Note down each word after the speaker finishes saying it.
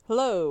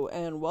Hello,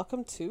 and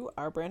welcome to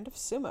our brand of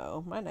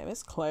sumo. My name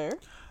is Claire.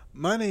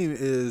 My name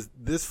is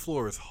This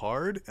Floor is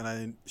Hard, and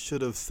I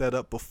should have set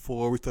up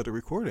before we started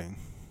recording.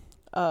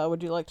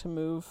 Would you like to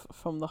move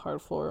from the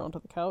hard floor onto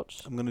the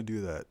couch? I'm going to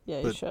do that. Yeah,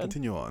 you but should.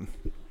 Continue on.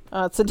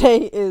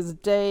 Today is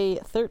day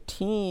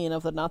 13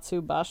 of the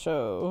Natsu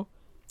Basho.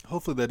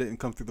 Hopefully that didn't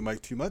come through the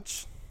mic too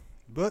much.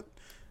 But,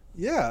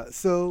 yeah,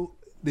 so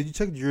did you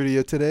check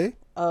Jurio today?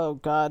 Oh,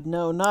 God,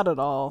 no, not at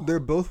all.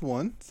 They're both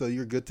won, so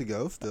you're good to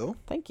go still.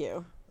 Thank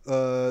you.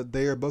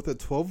 They are both at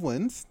 12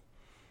 wins.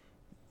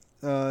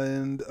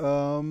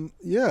 Go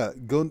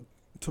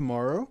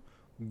tomorrow.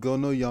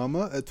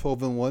 Gonoyama at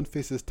 12-1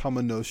 faces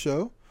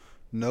Tamanosho.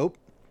 Nope.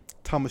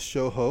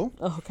 Tamashoho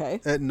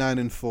Okay. at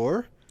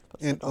 9-4.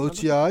 And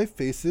Ochiai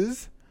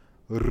faces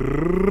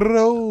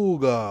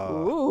Roga.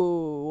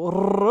 Ooh,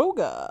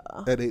 Roga.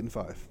 At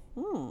 8-5.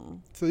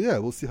 So yeah,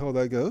 we'll see how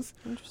that goes.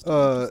 Interesting.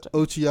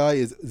 Ochiai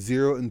is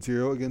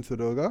 0-0 against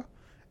Roga.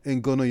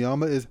 And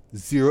Gonoyama is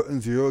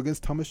 0-0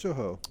 against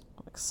Tamashoho.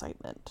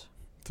 Excitement.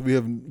 So we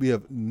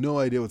have no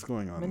idea what's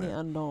going on. Many there.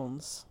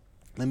 unknowns.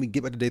 Let me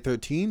get back to day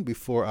 13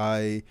 before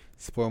I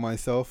spoil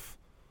myself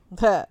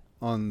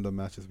on the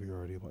matches we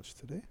already watched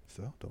today.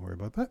 So don't worry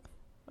about that.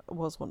 I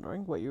was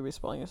wondering what you were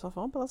spoiling yourself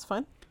on, but that's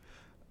fine.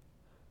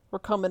 We're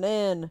coming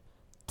in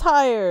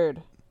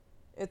tired.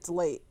 It's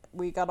late.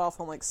 We got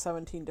off on like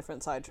 17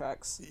 different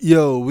sidetracks.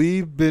 Yo,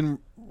 we've been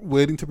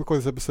waiting to record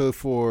this episode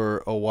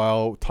for a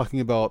while, talking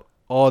about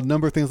a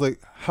number of things like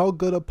how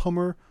good a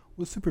plumber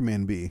would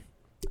Superman be.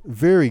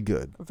 Very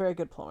good. A very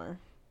good plumber.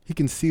 He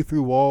can see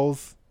through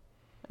walls.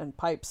 And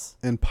pipes.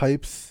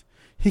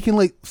 He can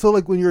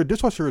when your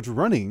dishwasher is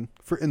running,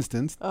 for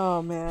instance.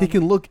 Oh, man. He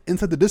can look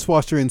inside the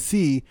dishwasher and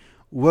see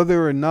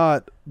whether or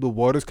not the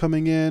water's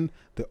coming in,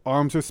 the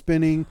arms are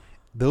spinning,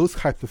 those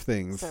types of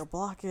things. Is there a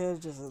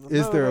blockage?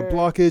 Is there a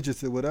blockage?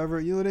 Is it whatever?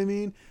 You know what I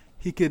mean?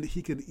 He could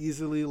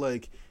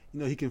easily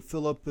he can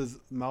fill up his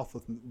mouth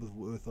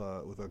with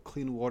a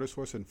clean water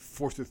source and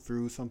force it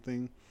through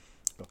something.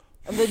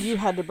 And then you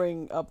had to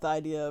bring up the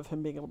idea of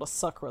him being able to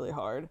suck really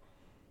hard,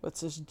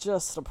 which is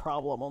just a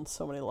problem on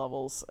so many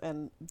levels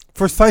and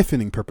for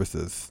siphoning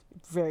purposes.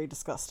 Very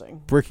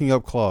disgusting. Breaking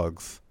up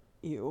clogs.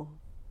 Ew.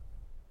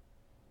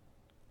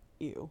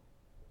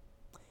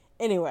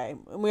 Anyway,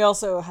 we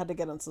also had to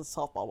get into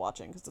softball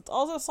watching because it's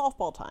also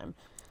softball time.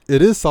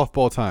 It is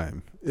softball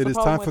time. It is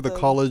time for the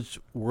College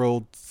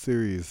World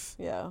Series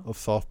of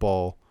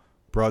softball,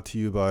 brought to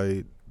you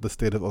by the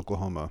state of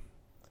Oklahoma.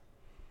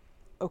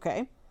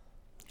 Okay.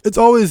 It's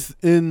always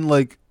in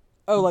like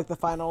the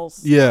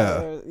finals.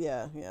 Yeah.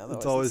 Yeah.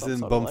 It's always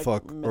in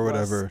bumfuck or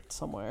whatever.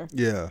 Somewhere.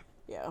 Yeah.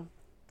 Yeah.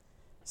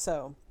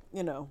 So,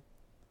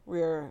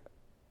 we're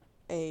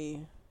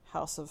a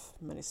house of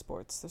many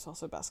sports. There's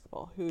also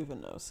basketball. Who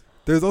even knows?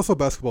 There's also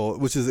basketball,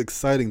 which is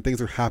exciting.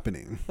 Things are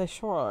happening. They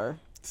sure are.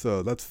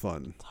 So that's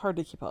fun. It's hard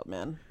to keep up,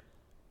 man.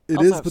 It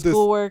also is, have but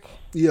schoolwork.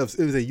 Yes,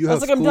 I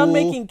was I'm done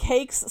making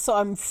cakes, so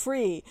I'm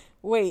free.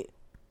 Wait,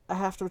 I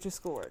have to do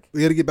schoolwork.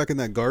 We got to get back in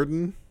that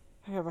garden.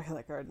 I got back in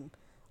that garden.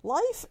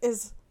 Life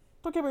is,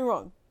 don't get me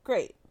wrong,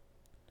 great.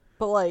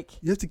 But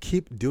you have to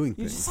keep doing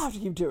things. You just have to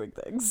keep doing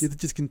things. You have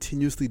to just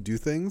continuously do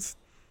things,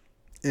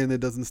 and it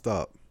doesn't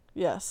stop.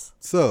 Yes.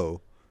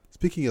 So,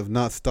 speaking of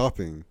not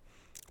stopping,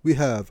 we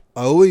have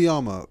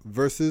Aoyama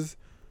versus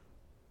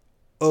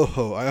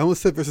Oho. I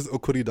almost said versus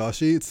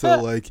Okuridashi,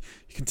 so you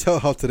can tell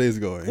how today's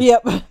going.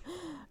 Yep. We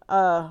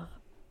have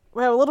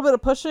a little bit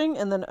of pushing,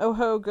 and then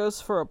Oho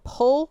goes for a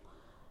pull.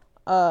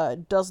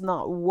 Does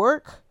not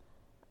work.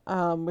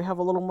 We have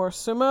a little more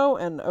sumo,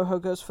 and Oho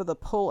goes for the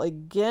pull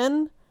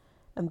again.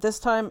 And this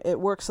time it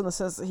works in the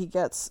sense that he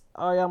gets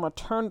Aoyama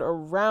turned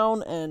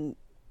around and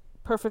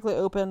perfectly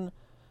open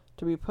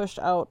to be pushed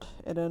out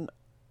in an,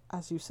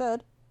 as you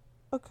said,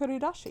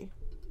 Okuridashi.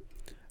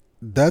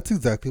 That's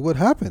exactly what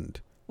happened.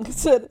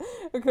 It's an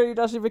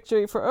Okuridashi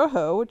victory for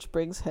Oho, which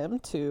brings him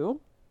to...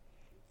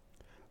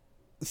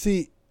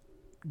 See,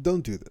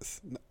 don't do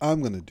this. I'm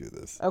going to do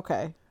this.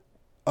 Okay.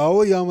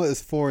 Aoyama is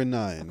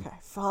 4-9. Okay,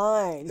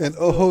 fine. And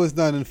Oho is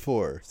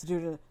 9-4. So do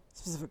it in a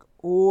specific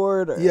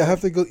order. Yeah, I have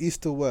to go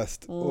east to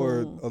west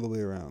or other way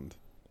around.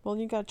 Well,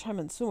 you gotta chime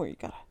in sooner. You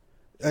gotta...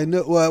 I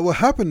know. Well, what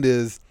happened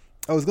is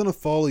I was going to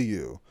follow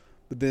you,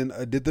 but then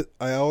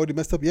I already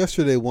messed up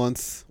yesterday one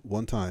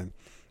time.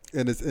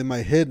 And it's in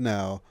my head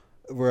now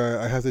where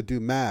I have to do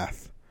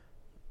math.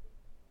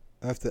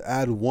 I have to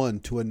add 1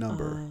 to a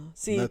number.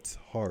 See, and that's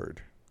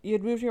hard. You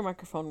had moved your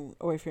microphone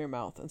away from your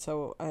mouth, and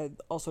so I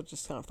also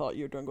just kind of thought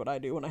you were doing what I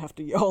do when I have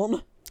to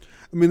yawn.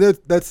 I mean,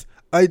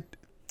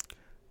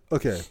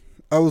 okay.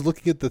 I was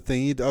looking at the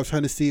thingy. I was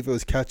trying to see if it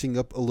was catching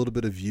up a little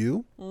bit of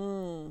you.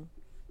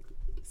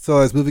 So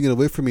I was moving it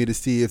away from me to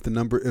see if the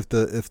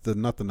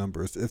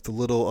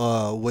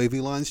little wavy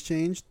lines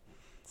changed.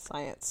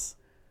 Science.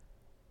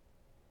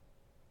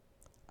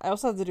 I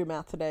also had to do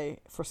math today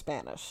for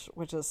Spanish,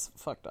 which is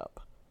fucked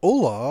up.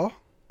 Hola.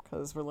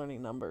 Because we're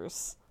learning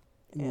numbers.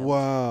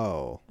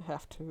 Wow.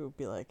 Have to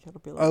be like,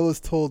 it'll be like... I was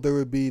told there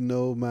would be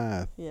no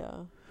math. Yeah.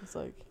 It's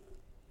like,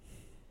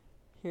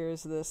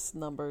 here's this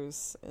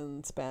numbers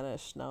in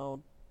Spanish, now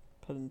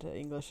put into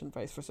English and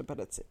vice versa, but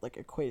it's like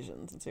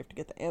equations, and so you have to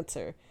get the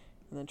answer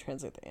and then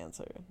translate the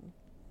answer.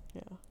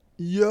 Yeah.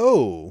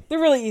 Yo. They're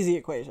really easy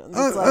equations.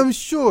 I'm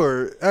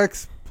sure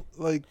x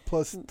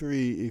plus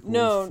 3 equals 5.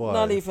 No,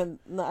 not even.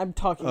 No, I'm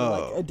talking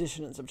like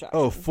addition and subtraction.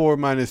 Oh, 4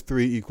 minus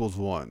 3 equals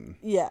 1.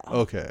 Yeah.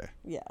 Okay.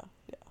 Yeah.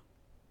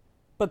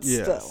 But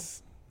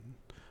yes.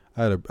 still.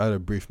 I had a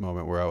brief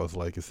moment where I was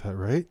like, is that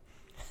right?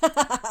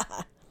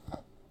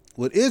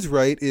 What is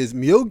right is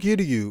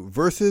Myogiryu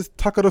versus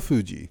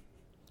Takarafuji.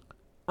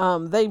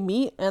 They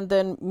meet, and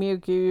then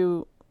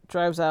Myogiryu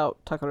drives out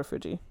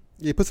Takarafuji.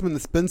 Yeah, he puts him in the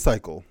spin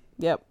cycle.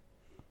 Yep.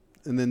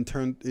 And then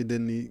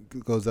he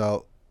goes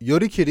out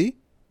Yorikiri.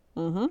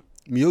 Mm-hmm.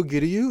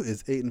 Myogiryu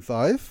is 8 and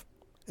 5.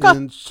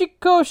 And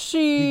Kachikoshi.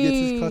 He gets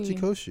his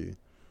Kachikoshi.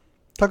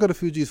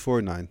 Takarafuji is 4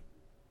 and 9.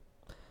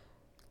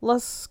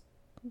 Less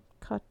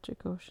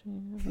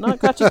Kachikoshi. Not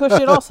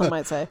Kachikoshi at all, some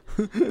might say.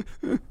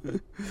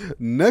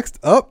 Next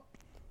up,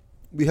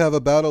 we have a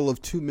battle of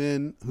two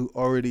men who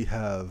already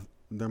have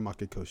their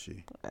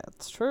Makekoshi.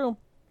 That's true.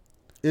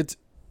 It's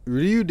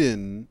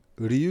Ryuden.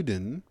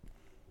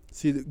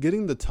 See,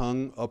 getting the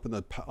tongue up on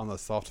the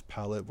soft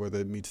palate where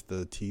it meets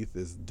the teeth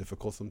is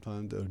difficult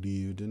sometimes.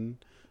 Ryuden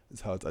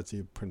is how it's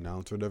actually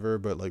pronounced or whatever.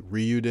 But like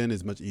Ryuden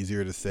is much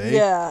easier to say.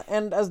 Yeah,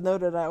 and as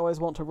noted, I always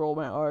want to roll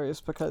my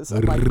R's because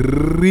of like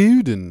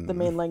Ryuden. The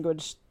main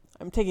language.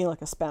 I'm taking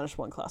like a Spanish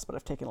 1 class, but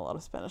I've taken a lot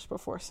of Spanish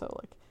before. So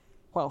like,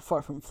 while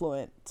far from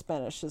fluent,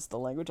 Spanish is the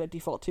language I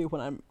default to when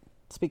I'm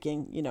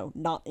speaking,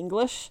 not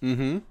English.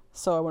 Mm-hmm.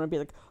 So I want to be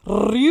like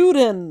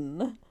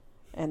Ryuden,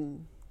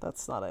 and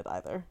that's not it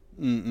either.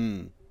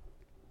 Mm-mm.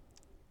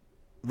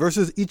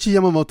 Versus Ichi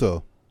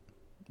Yamamoto.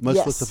 Much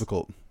less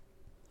difficult.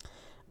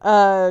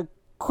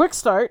 Quick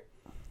start.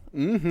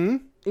 Mm-hmm.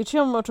 Ichi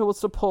Yamamoto wants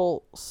to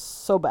pull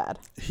so bad.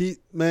 He's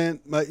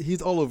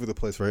all over the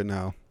place right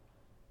now.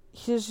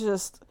 He's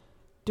just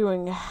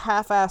doing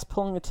half-ass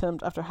pulling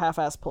attempt after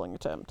half-ass pulling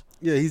attempt.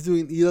 Yeah, he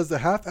does the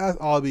half-ass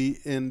Abi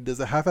and does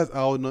a half-ass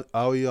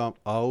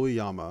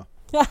Aoyama.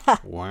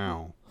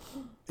 Wow.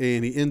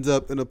 And he ends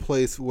up in a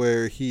place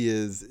where he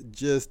is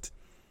just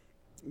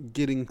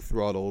getting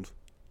throttled.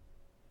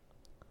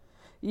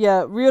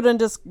 Yeah, Ryuden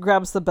just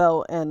grabs the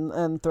belt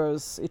and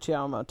throws Ichi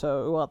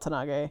Yamamoto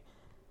Uwatanage.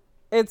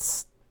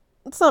 It's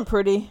not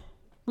pretty.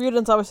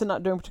 Ryuden's obviously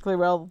not doing particularly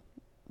well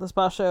this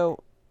Basho.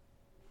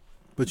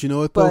 But you know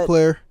what though,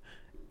 Claire?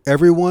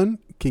 Everyone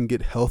can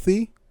get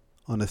healthy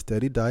on a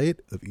steady diet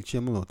of Ichi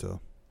Yamamoto.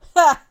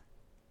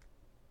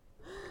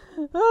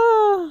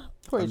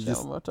 Poor Ichi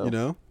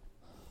Yamamoto.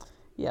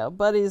 Yeah,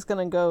 Buddy's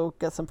going to go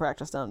get some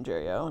practice down in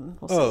Jirio, and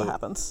we'll see what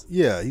happens.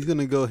 Yeah, he's going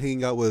to go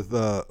hang out with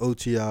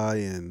Ochi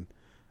and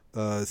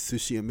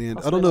Sushi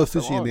Amanda. I don't know if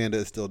Sushi Amanda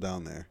is still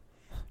down there.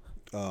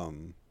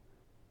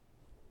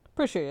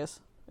 Pretty sure he is.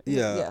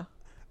 Yeah.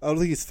 I don't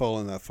think he's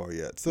fallen that far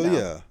yet. So,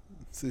 yeah.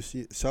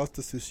 Shouts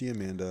to Sushi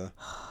Amanda.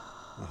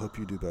 I hope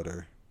you do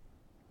better.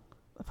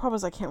 The problem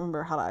is I can't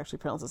remember how to actually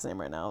pronounce his name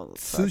right now.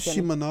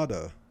 Sushi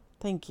Manada.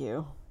 Thank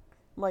you.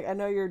 I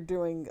know you're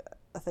doing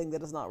a thing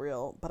that is not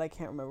real, but I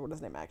can't remember what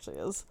his name actually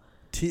is.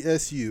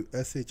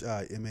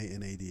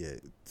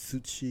 TSUSHIMANADA.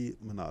 Sushi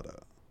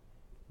Manada.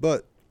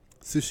 But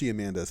Sushi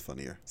Amanda is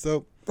funnier.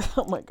 So,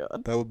 oh my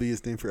god. That will be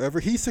his name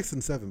forever. He's 6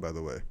 and 7, by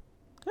the way.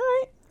 All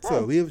right.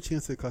 So we have a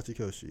chance at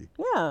Kachikoshi.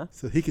 Yeah.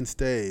 So he can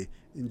stay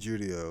in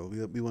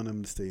Judio. We want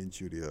him to stay in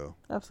Judio.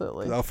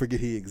 Absolutely. I'll forget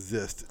he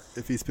exists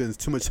if he spends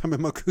too much time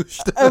in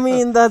Makushita. I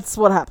mean, that's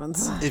what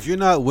happens. If you're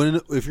not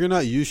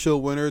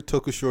Yusho winner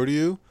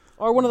Tokushoryu,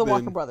 or one of the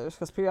Waka brothers,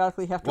 because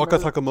periodically you have to Waka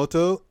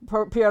Takamoto.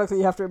 Periodically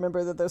you have to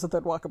remember that there's a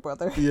third Waka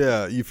brother.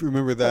 Yeah, you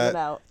remember that.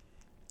 Out.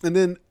 And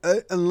then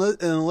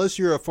unless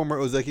you're a former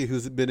Ozeki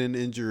who's been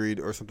injured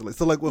or something like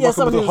so, like when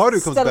Makamoto Haru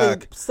comes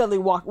back, steadily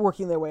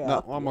working their way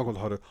up. Not Makamoto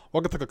Haru.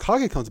 Wakataka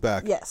Kage comes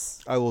back.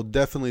 Yes, I will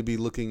definitely be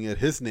looking at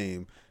his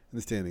name in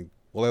the standing.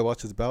 Will I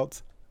watch his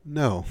bouts?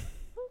 No.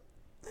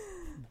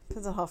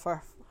 Depends on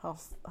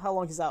how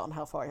long he's out and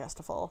how far he has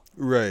to fall.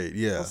 Right.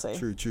 Yeah. We'll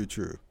see.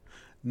 True.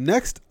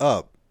 Next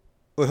up.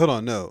 Wait, hold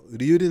on. No,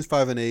 Ryuden's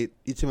 5 and 8.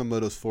 Ichi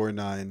Yamamoto's 4 and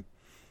 9.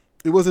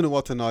 It wasn't a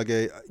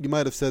Watanage. You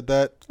might have said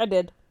that. I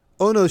did.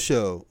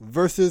 Onosho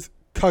versus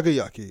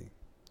Kagayaki.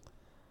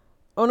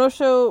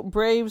 Onosho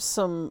braves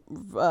some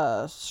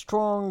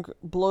strong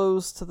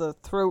blows to the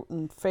throat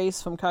and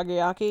face from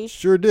Kagayaki.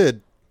 Sure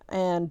did.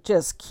 And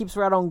just keeps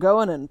right on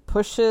going and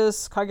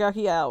pushes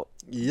Kagayaki out.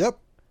 Yep.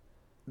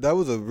 That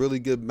was a really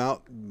good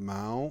mount.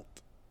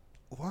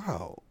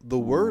 Wow. The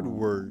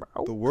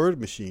word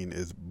machine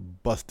is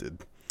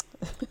busted.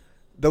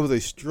 That was a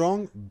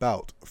strong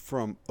bout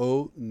from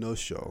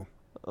Onosho.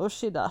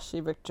 Oshidashi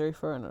victory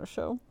for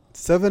Onosho.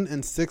 7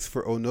 and 6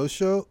 for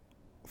Onosho,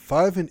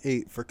 5 and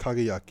 8 for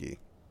Kagayaki.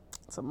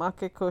 So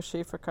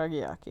Makekoshi for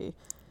Kagayaki.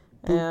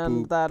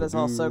 And that is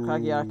also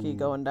Kagayaki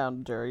going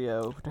down to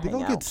Jurio to hang out. They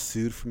don't get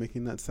sued for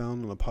making that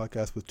sound on a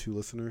podcast with 2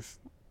 listeners.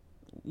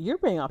 You're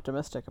being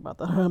optimistic about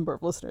the number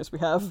of listeners we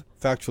have.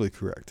 Factually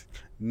correct.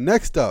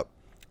 Next up,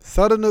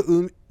 Sada no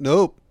Umi.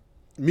 Nope.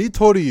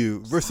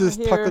 Mitoryu versus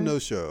Here.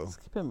 Takanosho.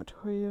 Skip it,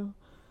 Mitoryu.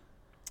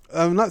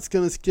 I'm not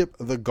going to skip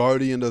the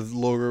guardian of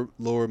Lower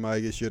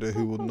Maegashira,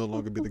 who will no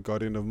longer be the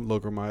guardian of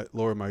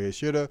Lower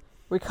Maegashira.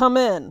 We come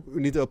in.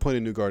 We need to appoint a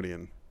new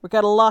guardian. We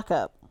got a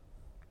lockup.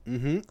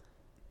 Mm-hmm.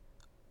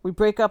 We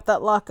break up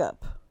that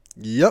lockup.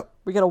 Yep.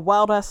 We get a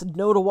wild-ass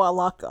Nodawa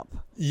lockup.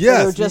 Yes.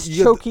 They were just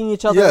choking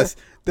each other. Yes.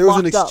 There was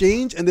an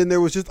exchange, up. and then there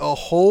was just a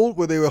hold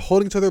where they were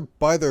holding each other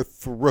by their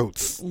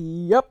throats.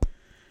 Yep.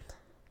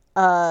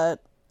 Then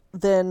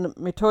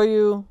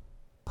Mitoryu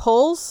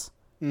pulls.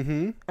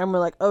 Mm-hmm. And we're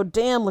like, oh,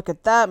 damn, look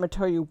at that.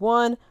 Mitoryu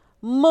won.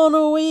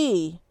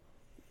 Monoi.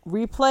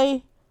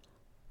 Replay.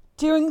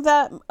 During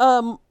that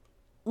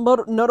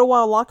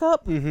Nodawa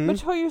lockup,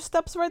 Mitoryu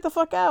steps right the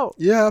fuck out.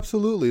 Yeah,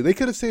 absolutely. They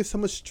could have saved so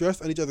much stress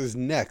on each other's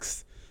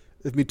necks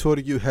if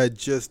Mitoryu had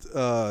just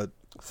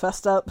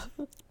fessed up,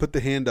 put the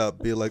hand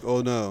up, be like,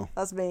 "Oh no,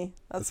 that's me.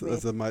 That's me."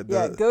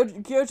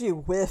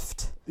 Goji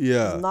whiffed.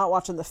 Yeah, He's not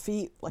watching the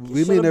feet like he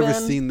we may never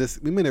been. seen this.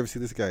 We may never see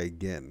this guy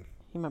again.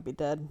 He might be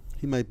dead.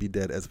 He might be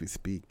dead as we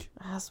speak.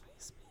 As we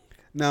speak.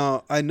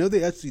 Now I know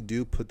they actually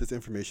do put this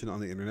information on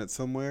the internet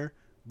somewhere,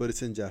 but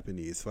it's in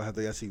Japanese, so I have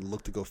to actually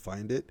look to go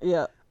find it.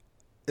 Yeah,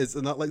 it's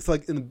not like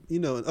in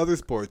in other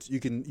sports you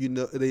can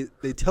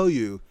they tell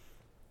you,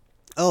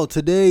 oh,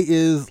 today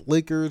is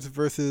Lakers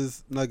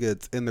versus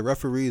Nuggets, and the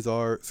referees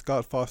are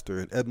Scott Foster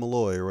and Ed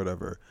Malloy or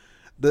whatever.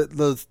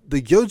 The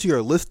Gyoji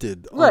are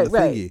listed on the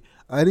thingy.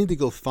 I need to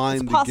go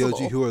find the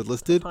Gyoji who are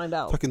listed find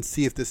out. so I can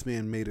see if this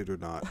man made it or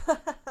not.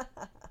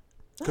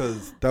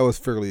 Because that was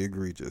fairly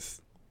egregious.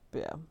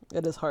 Yeah,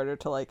 it is harder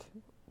to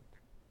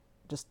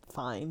just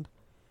find.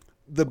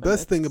 The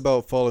best thing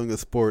about following a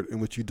sport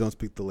in which you don't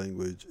speak the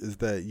language is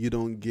that you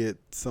don't get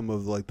some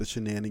of the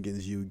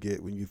shenanigans you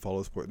get when you follow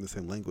a sport in the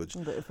same language.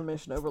 The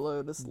information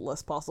overload is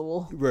less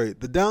possible. Right.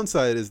 The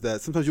downside is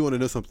that sometimes you want to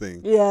know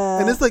something. Yeah.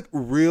 And it's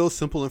real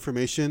simple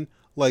information,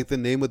 like the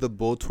name of the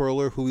bull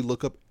twirler who we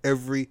look up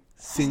every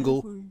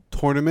single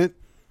tournament.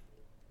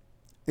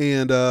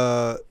 And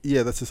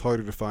that's just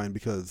harder to find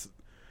because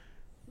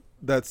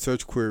that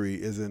search query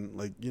isn't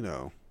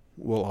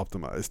well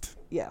optimized.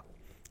 Yeah.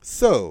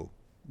 So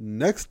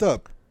next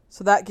up.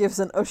 So that gives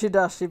an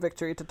Oshidashi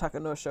victory to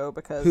Takanosho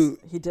because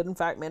he did in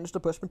fact manage to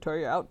push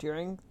Mitoryu out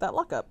during that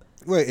lockup.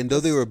 Right, and though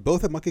they were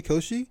both at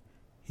Makikoshi,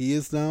 he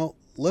is now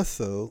less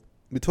so.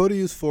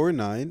 Mitoryu is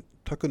 4-9,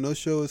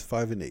 Takanosho is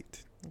 5-8.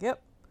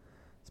 Yep.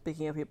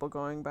 Speaking of people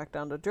going back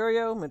down to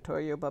Juryo,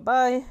 Mitoryu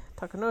bye-bye.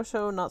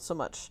 Takanosho, not so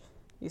much.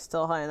 He's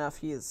still high enough,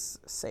 he is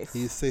safe.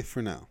 He is safe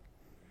for now.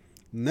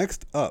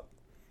 Next up,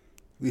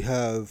 we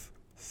have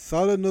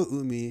Sada no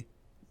Umi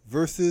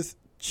versus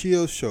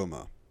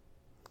Chiyoshoma.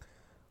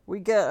 We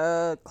get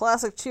a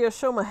classic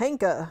Chiyoshoma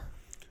Henka.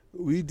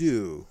 We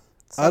do.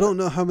 I don't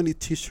know how many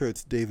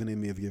t-shirts Dave and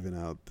Amy have given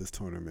out this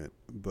tournament,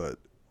 but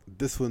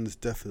this one's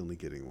definitely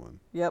getting one.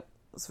 Yep,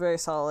 it's very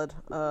solid.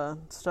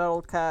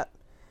 Startled Cat.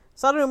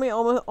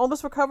 Sadanoumi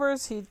almost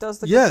recovers. He does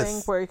the good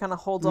thing where he kind of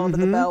holds on to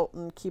the belt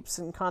and keeps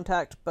in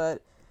contact,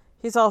 but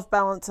he's off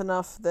balance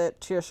enough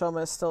that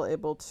Chiyoshoma is still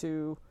able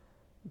to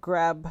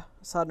grab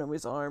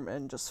Sadanoumi's arm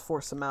and just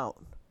force him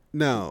out.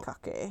 Now,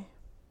 Hikake.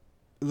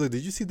 Look,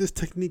 did you see this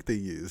technique they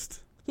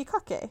used?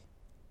 Hikake.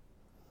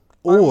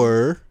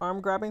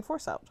 Arm grabbing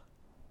force out.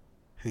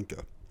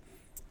 Henka.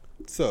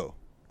 So,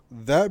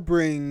 that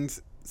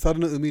brings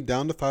Sadanoumi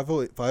down to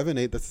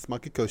 5-8. That's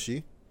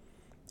Makikoshi.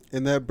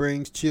 And that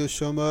brings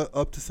Chiyoshoma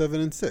up to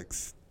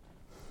 7-6.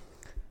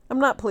 I'm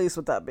not pleased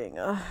with that being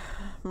a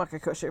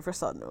Makikoshi for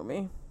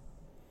Sadanoumi.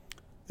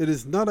 It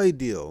is not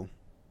ideal.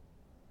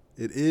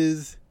 It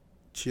is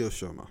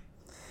Chiyoshoma.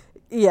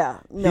 Yeah.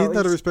 No, he's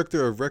not a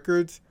respecter of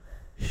records.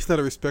 He's not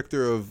a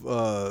respecter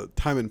of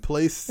time and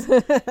place.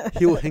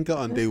 He will Henka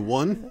on day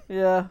one.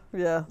 Yeah,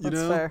 that's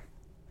fair.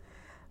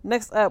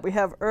 Next up, we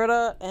have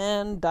Urta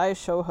and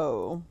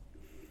Daishoho.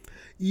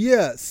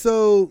 Yeah,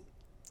 so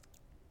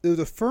there was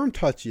a firm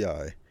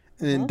Tachiai,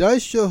 and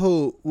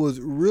Daishoho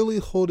was really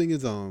holding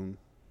his own.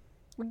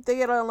 They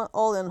get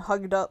all in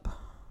hugged up.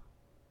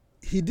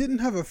 He didn't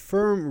have a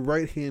firm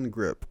right-hand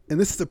grip, and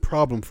this is a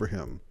problem for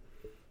him.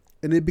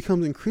 And it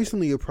becomes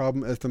increasingly a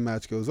problem as the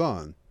match goes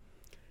on.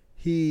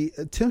 He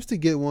attempts to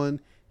get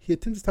one. He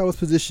attempts to establish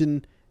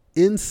position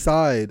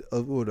inside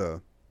of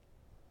Urta.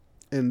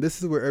 And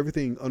this is where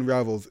everything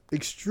unravels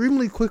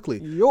extremely quickly.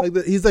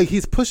 Yep.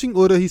 He's pushing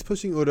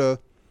Urta.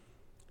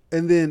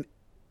 And then,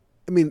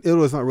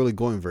 Urta's not really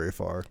going very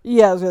far.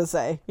 Yeah, I was going to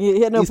say. He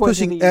had no He's point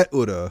pushing at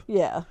Urta.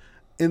 Yeah.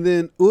 And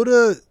then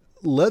Urta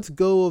lets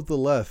go of the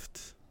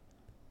left.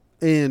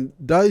 And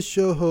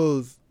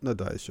Daishoho's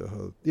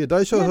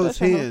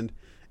hand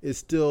is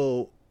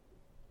still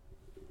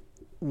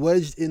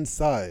wedged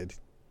inside.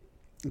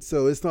 And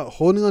so it's not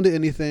holding onto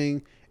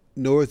anything,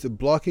 nor is it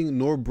blocking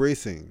nor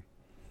bracing.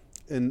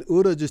 And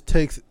Urta just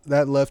takes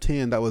that left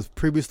hand that was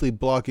previously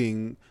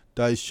blocking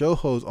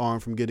Daishoho's arm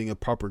from getting a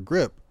proper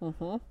grip,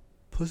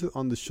 puts it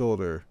on the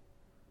shoulder,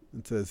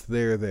 and says,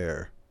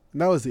 there.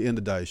 And that was the end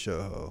of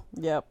Daishoho.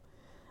 Yep.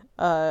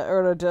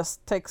 Urta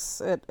just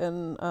takes it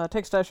and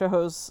takes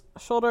Daishoho's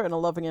shoulder in a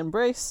loving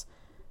embrace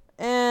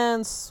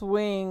and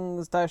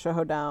swings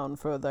Daishoho down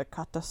for the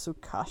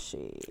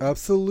Katasukashi.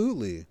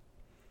 Absolutely.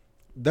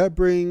 That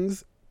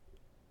brings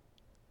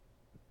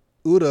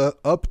Ura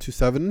up to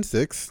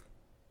 7-6,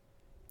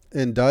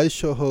 and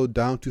Daishoho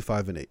down to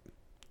 5-8.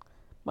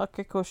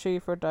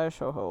 Makekoshi for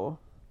Daishoho.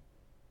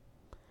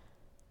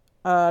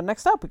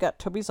 Next up, we got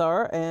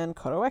Tobizar and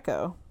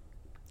Kotoeko.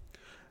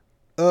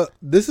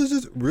 This is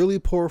just really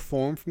poor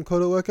form from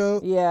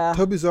Kotoeko. Yeah.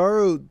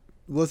 Tobizaru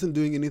wasn't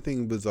doing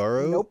anything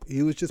bizarro. Nope.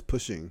 He was just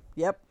pushing.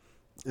 Yep.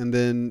 And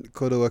then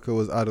Kotoeko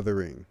was out of the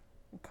ring.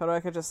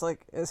 Kotoeko just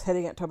is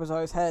hitting at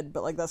Tobizaru's head,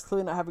 but that's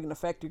clearly not having an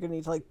effect. You're gonna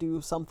need to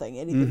do something,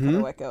 anything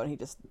Kotoeko, and he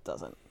just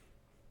doesn't.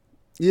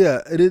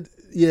 Yeah,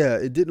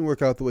 it didn't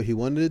work out the way he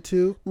wanted it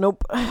to.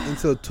 Nope. And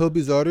so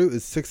Tobizaru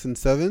is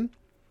 6-7,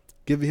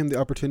 giving him the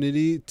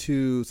opportunity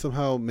to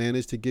somehow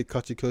manage to get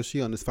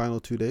Kachikoshi on his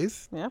final 2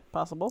 days. Yeah,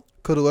 possible.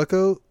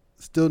 Kotoeko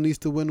still needs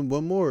to win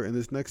one more in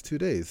this next 2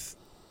 days.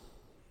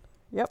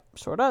 Yep,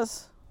 sure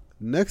does.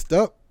 Next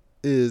up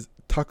is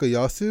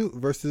Takayasu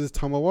versus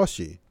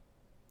Tamawashi.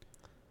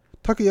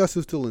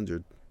 Takayasu's still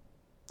injured.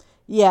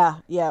 Yeah.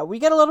 We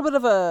get a little bit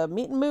of a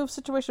meet and move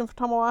situation for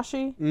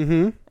Tamawashi.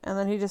 Mm-hmm. And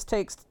then he just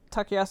takes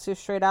Takayasu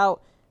straight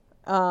out.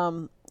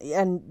 And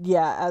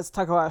yeah, as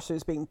Takayasu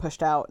is being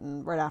pushed out,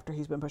 and right after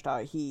he's been pushed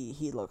out,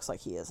 he looks like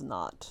he is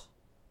not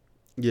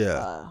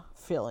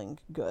feeling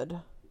good.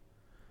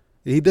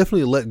 He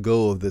definitely let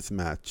go of this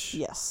match.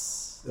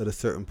 Yes. At a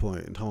certain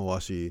point, and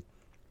Tamawashi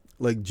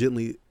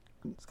gently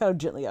it's kind of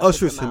gently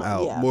ushers him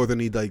out more than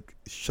he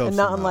shoves him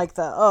out. And not in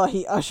the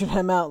he ushered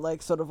him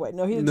out sort of way.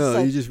 No,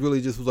 he just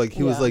really was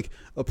he was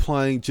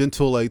applying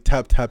gentle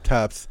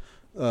taps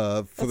for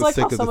the sake of the thing. It's like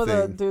how some of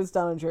the dudes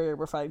down in Nigeria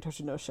were fighting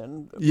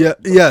Toshinoshin. Yeah,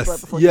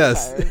 yes.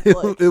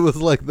 It was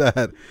like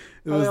that.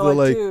 It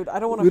was dude, I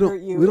don't want to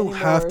hurt you. We don't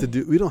have to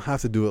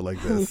do it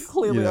like this. You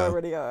clearly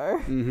already are.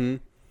 Mm-hmm.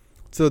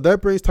 So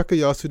that brings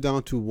Takayasu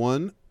down to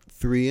 1,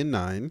 3, and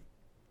 9,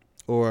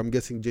 or I'm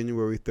guessing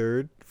January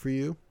 3rd for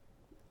you.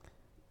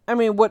 I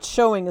mean, what's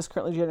showing is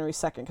currently January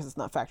 2nd because it's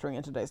not factoring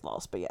in today's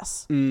loss, but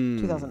yes,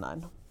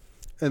 2009.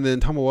 And then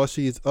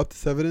Tamawashi is up to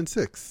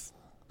 7-6.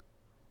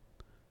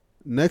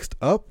 Next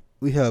up,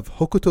 we have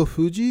Hokuto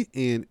Fuji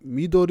and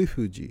Midori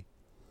Fuji.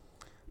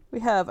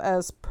 We have,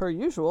 as per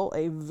usual,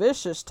 a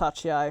vicious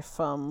tachiai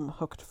from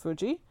Hokuto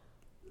Fuji.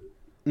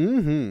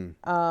 Mm-hmm.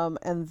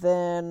 And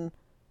then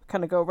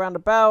kind of go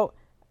roundabout,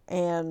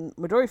 and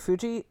Midori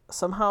Fuji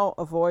somehow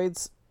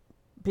avoids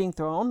being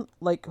thrown.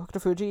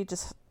 Hokuto Fuji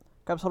just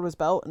grabs hold of his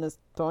belt and is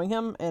throwing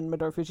him, and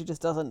Midori Fuji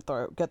just doesn't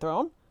get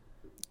thrown.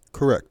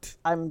 Correct.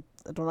 I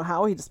don't know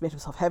how. He just made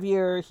himself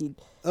heavier. He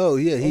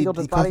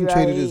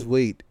concentrated his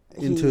weight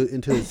into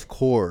his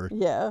core.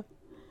 Yeah.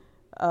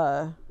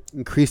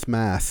 Increased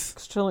mass.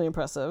 Extremely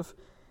impressive.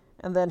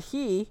 And then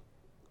he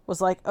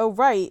was like, oh,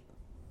 right.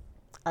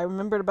 I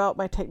remembered about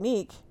my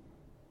technique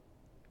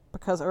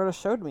because Urta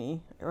showed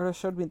me. Urta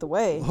showed me the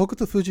way.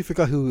 Hokuto Fuji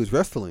forgot who he was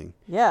wrestling.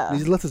 Yeah. And he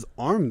just left his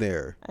arm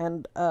there.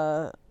 And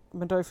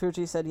Midori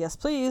Fuji said, yes,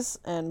 please,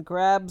 and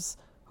grabs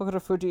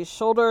Hokuto Fuji's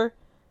shoulder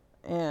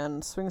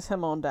and swings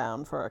him on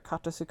down for a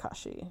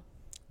Katasukashi.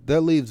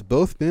 That leaves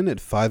both men at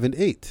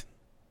 5-8.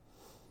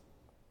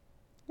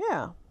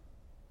 Yeah.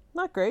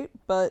 Not great,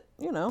 but,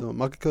 So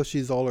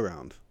Makikoshi's all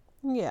around.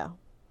 Yeah.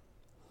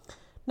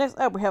 Next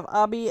up, we have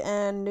Abi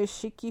and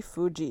Nishiki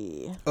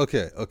Fuji.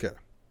 Okay.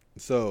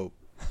 So,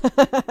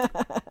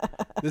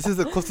 this is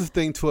the closest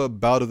thing to a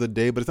bout of the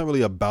day, but it's not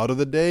really a bout of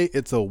the day.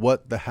 It's a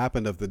what the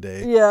happened of the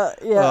day. Yeah.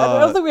 I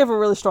don't think we have a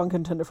really strong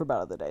contender for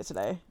bout of the day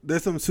today.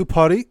 There's some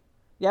Supari.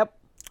 Yep.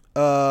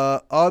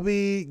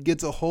 Abi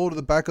gets a hold of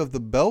the back of the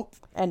belt.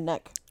 And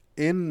neck.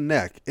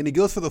 And he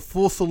goes for the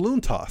full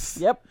saloon toss.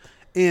 Yep.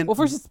 And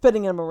first he's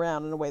spinning him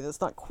around in a way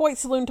that's not quite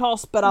saloon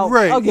toss, but I'll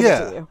give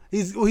it to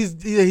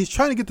you. He's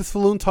trying to get the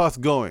saloon toss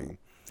going.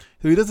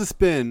 So he does a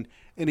spin,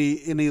 and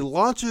he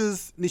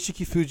launches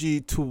Nishiki Fuji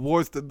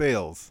towards the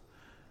bales.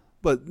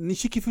 But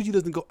Nishiki Fuji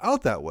doesn't go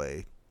out that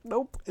way.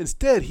 Nope.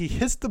 Instead, he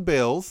hits the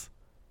bales,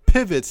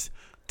 pivots,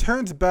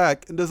 turns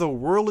back, and does a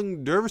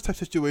whirling dervish type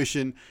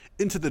situation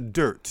into the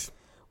dirt.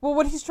 Well,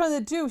 what he's trying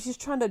to do, he's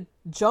trying to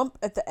jump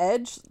at the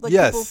edge,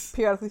 yes. People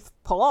periodically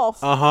pull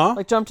off.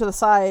 Jump to the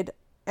side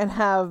and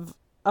have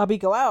Abi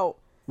go out.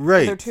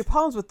 Right. There are two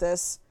problems with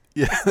this.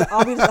 Yeah.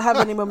 Abi doesn't have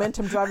any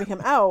momentum driving him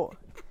out.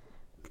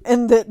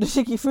 And that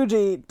Nishiki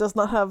Fuji does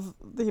not have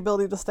the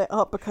ability to stay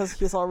up because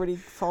he's already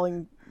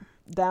falling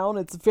down.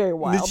 It's very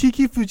wild.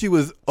 Nishiki Fuji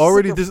was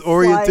already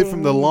disoriented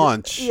from the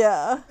launch.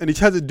 Yeah. And he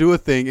tried to do a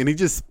thing, and he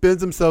just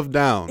spins himself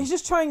down. He's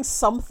just trying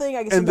something,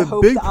 I guess, and in the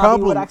hope that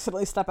Abi would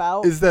accidentally step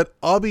out. Is that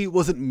Abi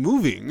wasn't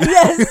moving.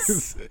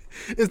 Yes.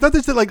 It's not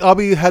just that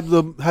Abi had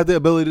the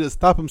ability to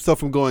stop himself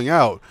from going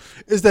out.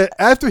 It's that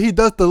after he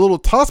does the little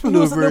toss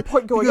maneuver,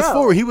 he goes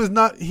forward. He was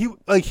not. He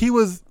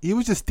was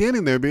just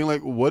standing there, being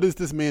like, "What is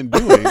this man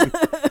doing?"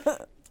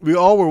 We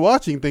all were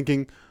watching,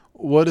 thinking,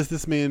 what is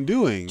this man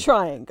doing?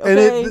 Trying.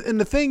 Okay. And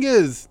the thing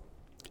is,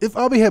 if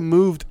Abi had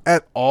moved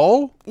at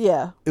all,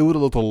 it would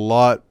have looked a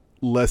lot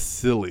less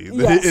silly than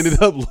Yes. it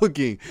ended up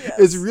looking. Yes.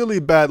 It's really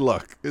bad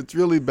luck. It's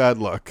really bad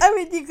luck. I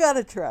mean, you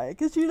gotta try it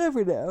because you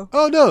never know.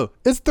 Oh no,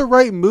 it's the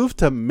right move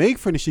to make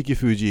for Nishiki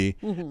Fuji.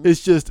 Mm-hmm.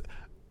 It's just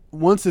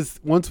once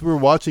we're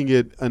watching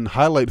it in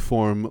highlight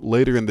form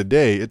later in the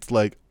day, it's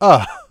like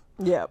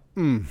Yeah.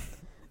 mm.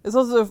 It's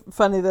also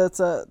funny that it's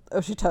a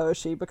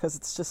Oshita-oshi because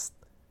it's just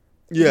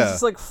it's Yeah.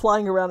 just like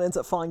flying around and ends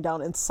up falling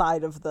down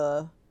inside of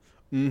the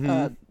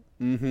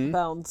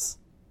bounds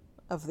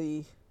of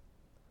the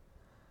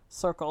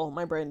circle.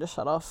 My brain just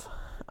shut off.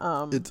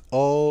 It's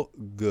all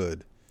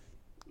good.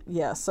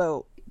 Yeah,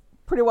 so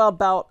pretty wild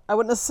bout. I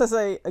wouldn't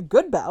necessarily say a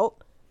good bout,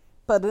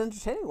 but an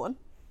entertaining one.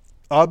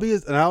 Abi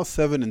is now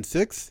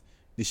 7-6.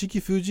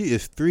 Nishiki Fuji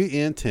is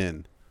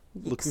 3-10.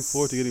 Looking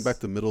forward to getting back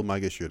to middle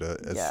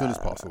Maegashira as soon as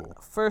possible.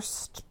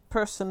 First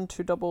person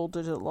to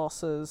double-digit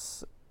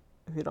losses,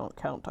 if you don't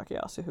count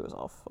Takayasu, who was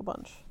off a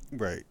bunch.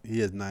 Right. He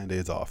has 9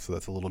 days off, so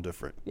that's a little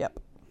different. Yep.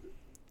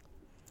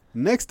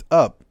 Next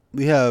up,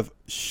 we have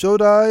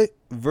Shodai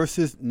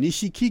versus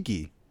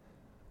Nishikigi.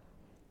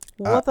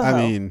 What the hell? I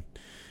mean,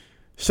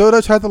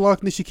 Shodai tried to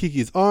lock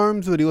Nishikigi's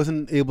arms, but he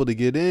wasn't able to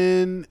get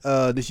in.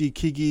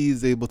 Nishikigi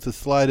is able to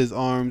slide his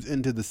arms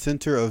into the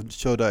center of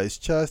Shodai's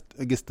chest.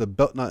 He gets the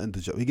belt, not into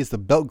He gets the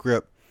belt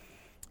grip,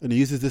 and he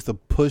uses this to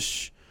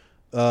push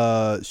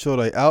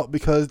Shodai out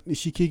because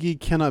Nishikigi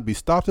cannot be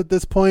stopped at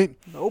this point.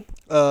 Nope.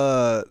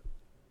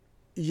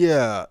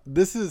 Yeah,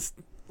 this is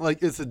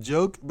like it's a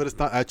joke, but it's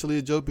not actually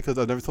a joke because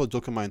I've never told a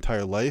joke in my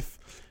entire life.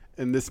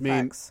 And this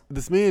man,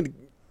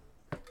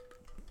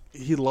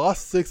 he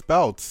lost 6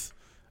 bouts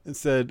and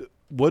said,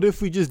 "What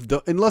if we just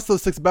and lost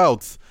those 6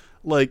 bouts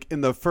like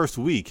in the first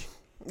week?"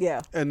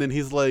 Yeah. And then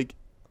he's like,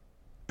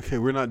 "Okay,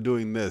 we're not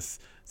doing this."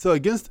 So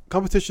against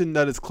competition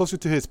that is closer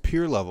to his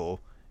peer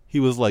level, he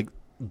was like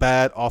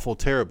bad, awful,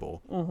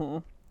 terrible. Mm-hmm.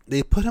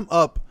 They put him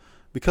up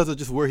because of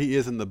just where he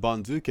is in the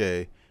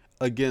Banzuke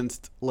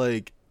against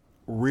like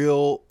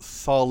real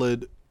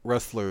solid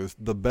wrestlers,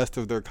 the best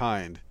of their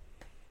kind,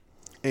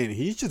 and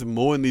he's just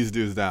mowing these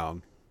dudes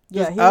down.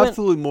 Just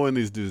absolutely mowing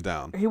these dudes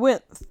down. He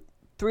went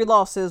 3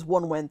 losses,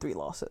 1 win, 3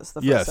 losses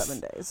the first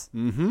 7 days.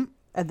 Mm-hmm.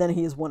 And then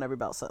he's won every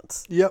bout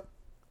since. Yep.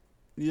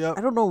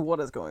 I don't know what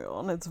is going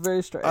on. It's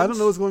very strange. I don't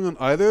know what's going on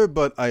either,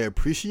 but I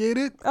appreciate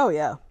it. Oh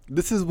yeah.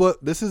 This is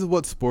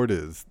what sport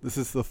is. This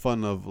is the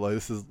fun of like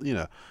this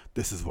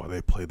is why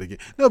they play the game.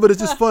 No, but it's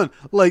just fun.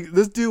 Like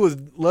this dude was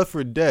left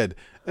for dead.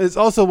 And it's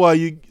also why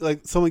you like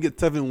someone gets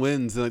 7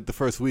 wins in like the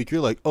first week.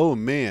 You're like, oh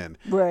man.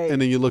 Right.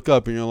 And then you look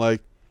up and you're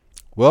like,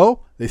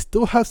 well, they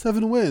still have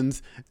 7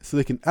 wins, so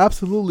they can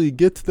absolutely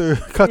get to their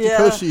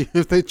Kachikoshi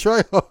if they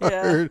try hard.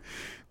 Yeah.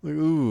 Like,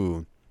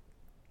 ooh.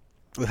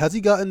 But has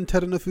he gotten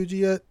Teruno Fuji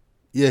yet?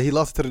 Yeah, he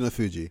lost Teruno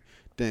Fuji.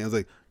 Dang, I was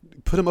like,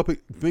 put him up,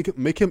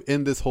 make him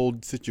in this whole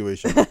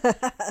situation.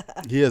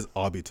 He has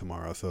Abi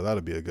tomorrow, so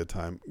that'll be a good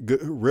time.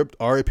 Ripped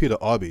RIP to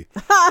Abi.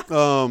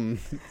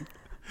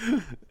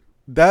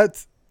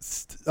 That's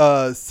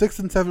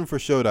 6-7 for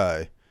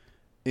Shodai,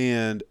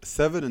 and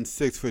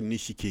 7-6 for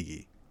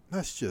Nishikigi.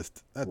 That's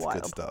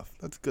wild. Good stuff.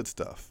 That's good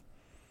stuff.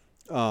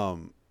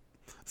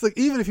 It's like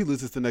even if he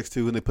loses the next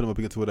 2 and they put him up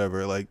against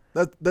whatever, like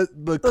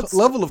that's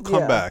level of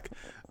comeback,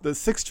 the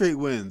 6 straight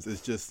wins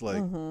is just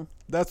like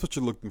that's what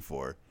you're looking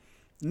for.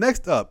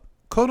 Next up,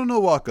 Kodo no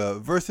Waka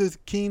versus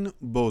King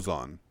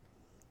Bozan.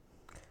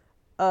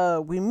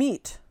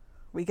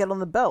 We get on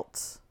the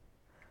belts.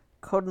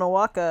 Kodo no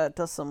Waka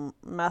does some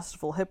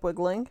masterful hip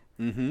wiggling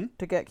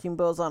to get King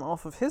Bozan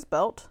off of his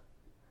belt.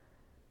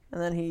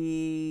 And then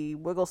he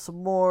wiggles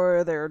some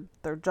more. They're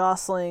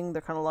jostling.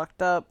 They're kind of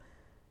locked up.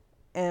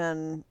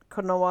 And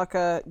Kodo no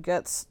Waka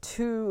gets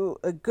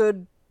a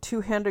good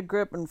 2-handed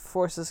grip and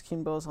forces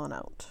King Bozan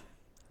out.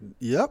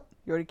 Yep.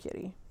 Yori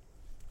Kitty.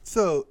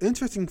 So,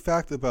 interesting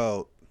fact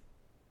about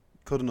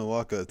Kodo no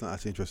Waka. It's not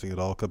actually interesting at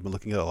all. I've been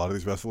looking at a lot of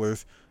these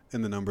wrestlers,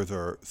 and the numbers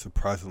are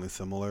surprisingly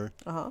similar.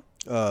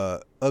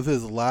 Of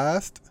his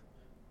last,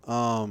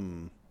 how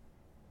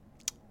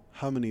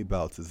many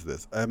bouts is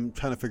this? I'm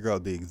trying to figure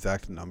out the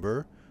exact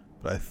number,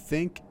 but I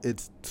think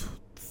it's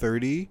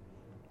 30,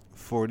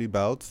 40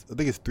 bouts. I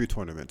think it's 3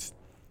 tournaments.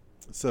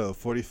 So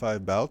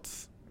 45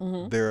 bouts,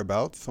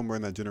 thereabouts, somewhere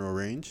in that general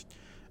range.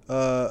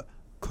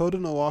 Kodo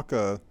no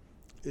Waka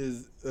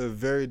is a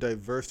very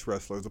diverse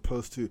wrestler as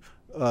opposed to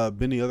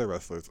many other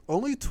wrestlers.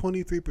 Only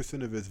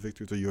 23% of his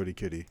victories are Yori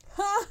Kitty.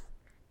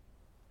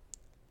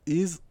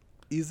 He's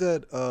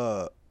at,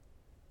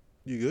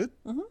 you good?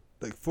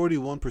 Like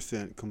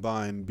 41%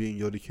 combined being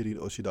Yori Kitty and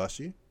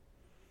Oshidashi.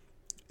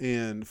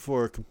 And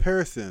for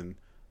comparison,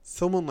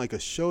 someone like a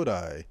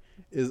Shodai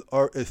is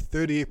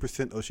 38%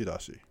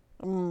 Oshidashi.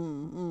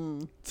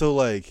 So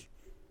like,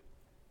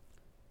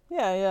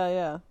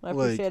 yeah. I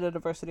appreciate a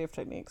diversity of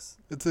techniques.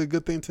 It's a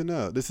good thing to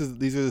know. These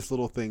are just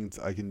little things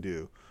I can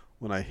do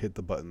when I hit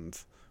the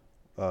buttons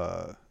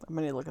I'm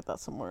gonna need to look at that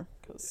somewhere.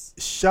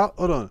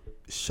 Hold on.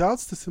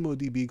 Shouts to Sumo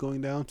DB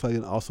going down, so I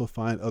can also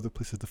find other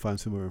places to find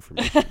sumo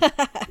information.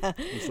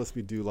 Which lets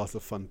me do lots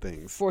of fun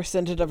things. Forced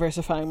into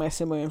diversifying my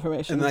sumo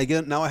information.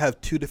 And now I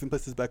have 2 different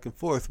places back and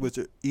forth, which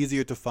are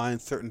easier to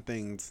find certain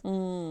things.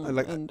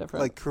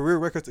 Like career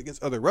records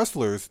against other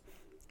wrestlers,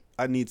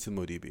 I need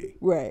Sumo DB.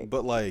 Right.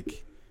 But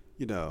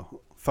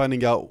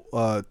finding out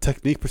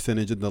technique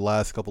percentage in the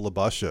last couple of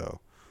Basho.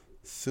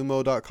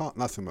 Sumo.com.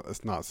 Not Sumo.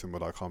 It's not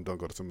Sumo.com. Don't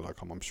go to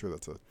Sumo.com. I'm sure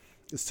it's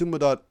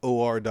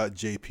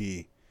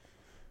sumo.or.jp.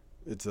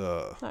 It's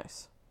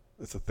nice.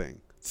 It's a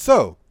thing.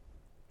 So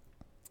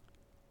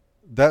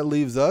that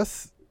leaves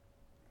us.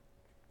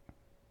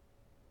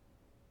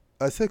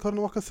 I say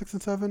Kotonowaka 6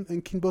 and 7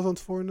 and King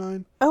Bozon's 4 and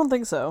 9. I don't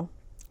think so.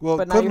 Well,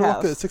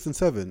 Kotonowaka is 6 and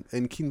 7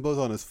 and King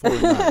Bozon is 4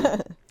 and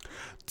 9.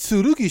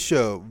 Tsurugi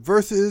Show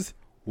versus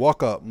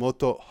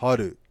Wakamoto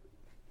Haru.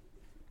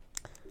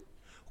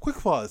 Quick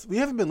pause. We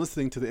haven't been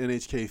listening to the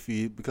NHK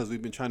feed because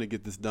we've been trying to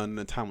get this done in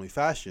a timely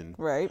fashion.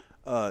 Right.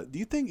 Do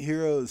you think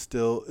Hero is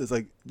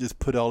just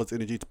put all its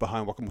energy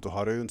behind Wakamoto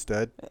Haru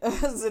instead?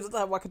 Is it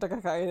that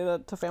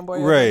Wakataka to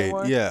fanboy right,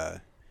 anymore? Yeah.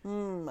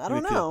 I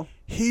don't know.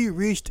 He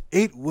reached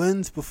 8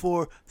 wins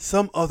before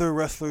some other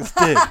wrestlers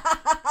did.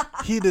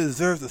 He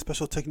deserves a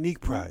special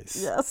technique prize.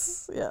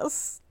 Yes.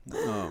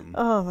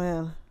 Oh,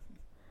 man. Do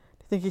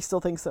you think he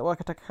still thinks that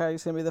Wakataka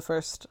is going to be the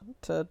first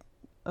to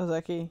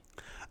Ozeki?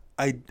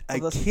 I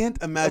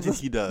can't imagine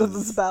he does. Of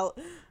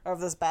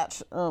this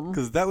batch.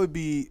 Because that would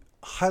be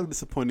highly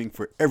disappointing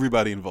for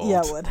everybody involved.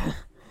 Yeah, it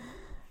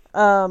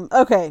would.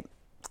 Okay.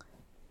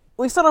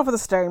 We start off with a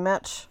staring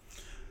match.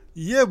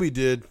 Yeah, we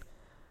did.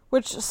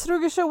 Which,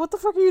 Tsurugi, what the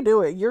fuck are you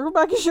doing? You're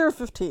back at year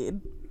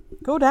 15.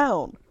 Go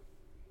down.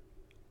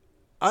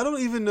 I don't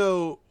even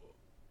know.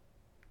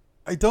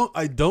 I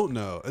don't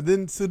know. And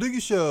then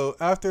Tsurugi,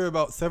 after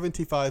about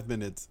 75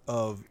 minutes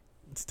of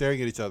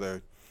staring at each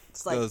other,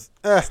 it's like, goes,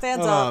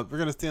 stands up. We're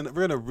gonna stand up.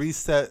 We're gonna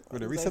reset. We're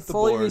gonna reset the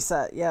fully board.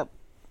 Reset. Yep.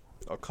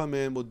 I'll come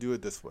in. We'll do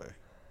it this way.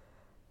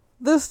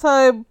 This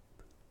time,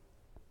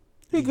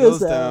 he goes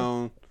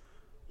down.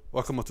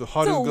 Wakamoto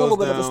Haru Still goes down. a little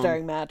bit of a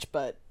staring match,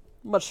 but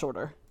much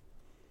shorter.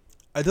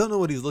 I don't know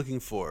what he's looking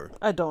for.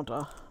 I don't.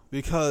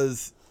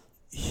 Because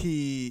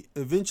he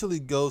eventually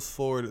goes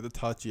forward at the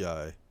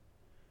Tachi-ai.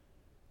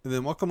 And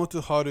then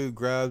Wakamoto Haru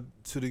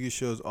grabbed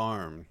Tsurugi-sho's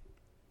arm.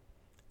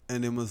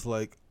 And then was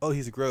like, oh,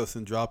 he's gross,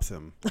 and drops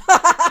him.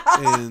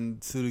 And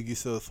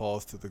Tsurugi-sho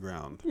falls to the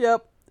ground.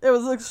 Yep. It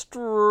was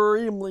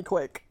extremely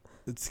quick.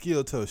 It's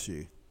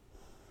Kyotoshi.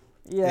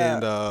 Yeah.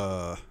 And,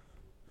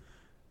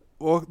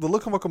 the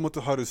look on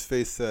Wakamoto Haru's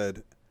face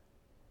said,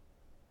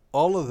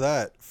 all of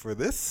that for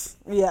this?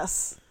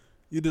 Yes.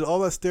 You did all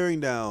that staring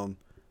down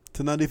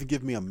to not even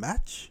give me a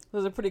match?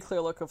 There's a pretty clear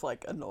look of,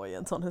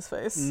 annoyance on his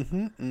face.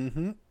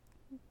 Mm-hmm.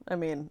 I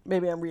mean,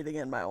 maybe I'm reading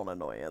in my own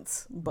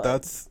annoyance, but...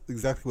 That's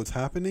exactly what's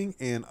happening,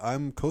 and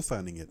I'm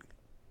co-signing it.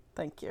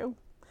 Thank you.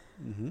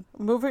 Mm-hmm.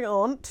 Moving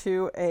on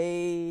to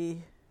a...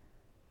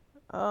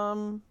 I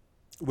was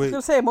Wait,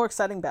 going to say a more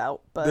exciting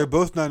bout, but... they're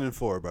both 9 and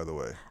 4, by the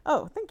way.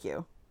 Oh, thank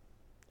you.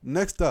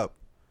 Next up,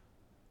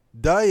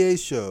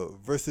 Daisho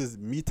versus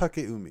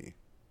Mitake Umi.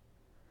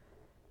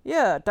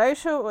 Yeah,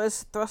 Daisho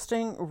is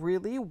thrusting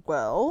really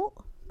well,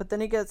 but then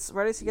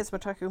right as he gets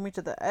Mitake Umi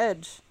to the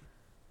edge,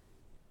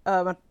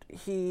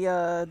 he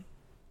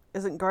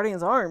isn't guarding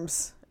his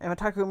arms, and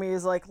Mitake Umi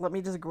is like, let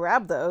me just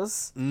grab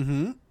those,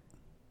 and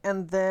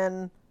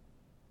then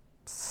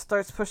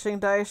starts pushing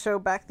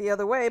Daisho back the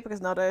other way, because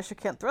now Daisho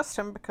can't thrust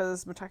him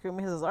because Mitake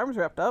Umi has his arms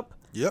wrapped up.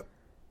 Yep.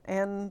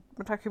 And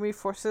Mitake Umi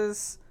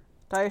forces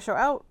Daisho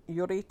out,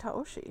 Yori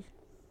Taoshi.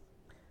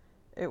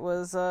 It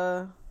was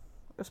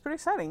pretty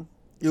exciting.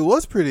 It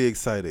was pretty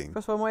exciting.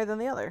 First one way than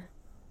the other.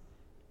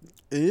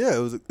 And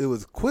yeah, it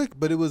was quick,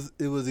 but it was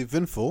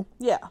eventful.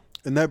 Yeah.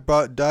 And that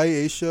brought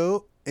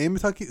Daisho and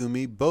Mitake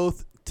Umi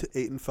both to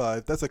 8 and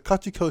 5. That's a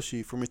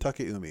Kachikoshi for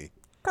Mitake Umi.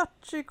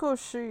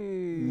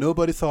 Kachikoshi.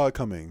 Nobody saw it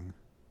coming.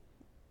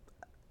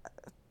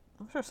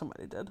 I'm sure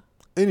somebody did.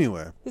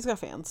 Anyway. He's got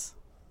fans.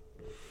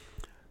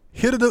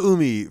 Hirada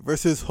Umi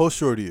versus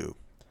Hoshoryu.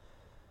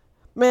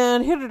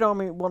 Man, Hirada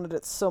Umi wanted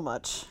it so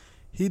much.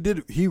 He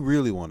did. He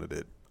really wanted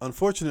it.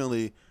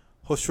 Unfortunately,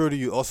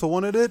 Hoshoryu also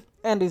wanted it.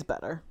 And he's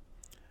better.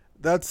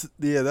 That's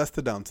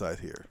the downside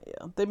here.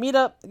 Yeah. They meet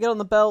up, get on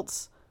the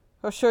belts.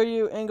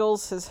 Hoshoryu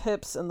angles his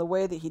hips in the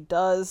way that he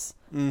does.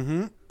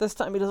 Mm-hmm. This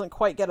time he doesn't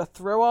quite get a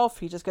throw off.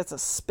 He just gets a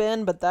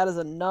spin, but that is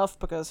enough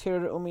because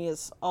Hirada Umi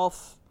is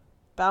off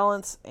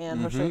balance and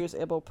Hoshoryu is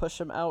able to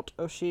push him out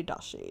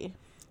Oshidashi.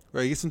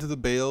 Right, he gets into the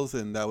bales,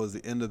 and that was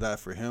the end of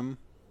that for him.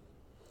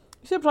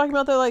 You see what I'm talking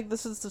about there? Like,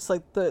 this is just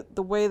like the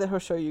way that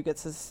Hoshoryu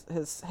gets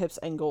his hips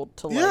angled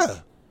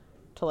to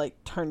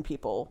turn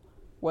people.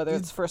 Whether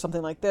it's for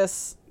something like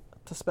this,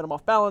 to spin him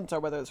off balance, or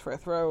whether it's for a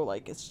throw.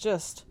 Like, it's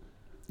just...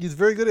 He's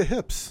very good at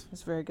hips.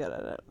 He's very good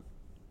at it.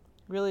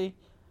 Really,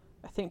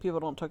 I think people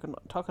don't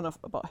talk enough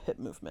about hip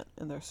movement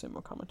in their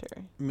sumo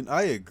commentary. I mean,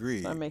 I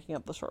agree. So I'm making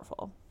up the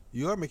shortfall.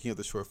 You are making up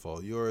the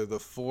shortfall. You are the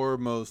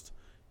foremost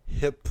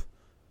hip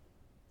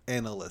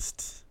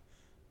analyst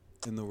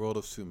in the world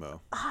of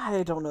sumo.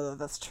 I don't know that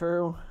that's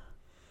true.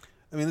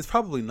 I mean, it's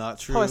probably not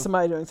true. Probably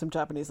somebody doing some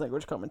Japanese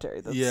language commentary.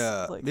 That's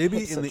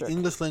maybe in the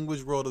English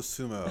language world of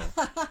sumo.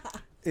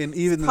 And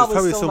even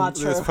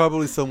there's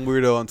probably some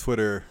weirdo on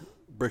Twitter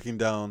breaking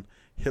down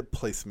hip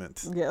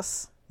placement.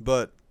 Yes.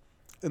 But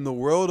in the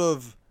world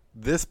of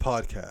this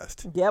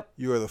podcast, yep,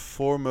 you are the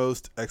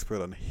foremost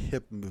expert on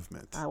hip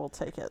movement. I will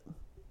take it.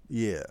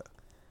 Yeah.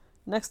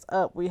 Next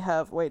up, we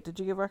have. Wait, did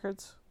you give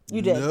records?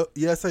 You did. No,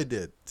 yes, I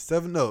did.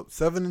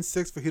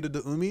 7-6 for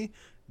Hirada Umi,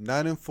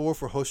 9-4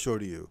 for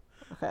Hoshoryu.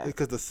 Okay.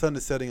 Because the sun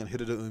is setting on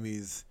Hirada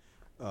Umi's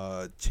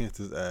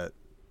chances at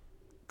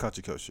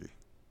Kachikoshi.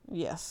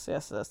 Yes,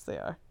 they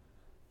are.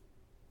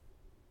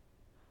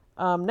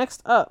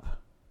 Next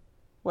up.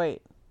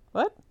 Wait,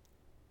 what?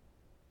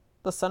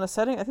 The sun is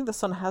setting? I think the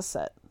sun has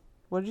set.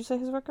 What did you say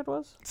his record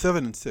was?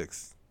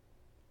 7-6.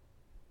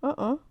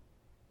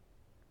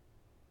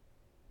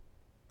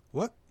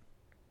 What?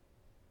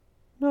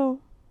 No.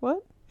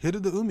 What?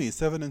 Hirada Umi is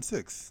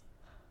 7-6.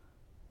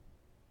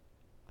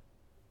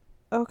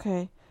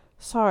 Okay.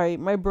 Sorry,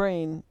 my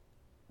brain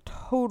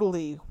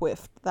totally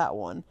whiffed that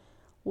one.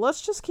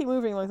 Let's just keep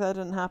moving like that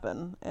didn't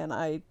happen, and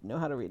I know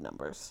how to read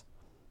numbers.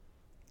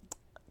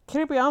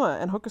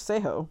 Kiribayama and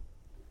Hokuseiho.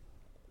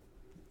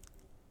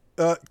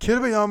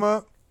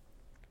 Kiribayama,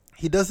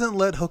 he doesn't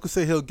let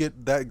Hokuseiho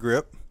get that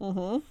grip.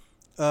 Mm-hmm.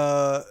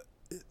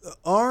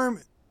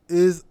 Arm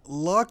is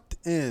locked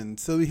in,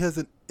 so he has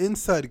an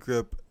inside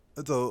grip.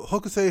 So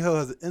Hokuseiho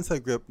has an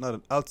inside grip, not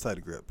an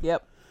outside grip.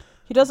 Yep.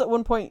 He does at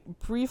one point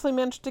briefly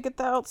manage to get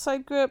the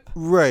outside grip.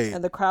 Right.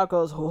 And the crowd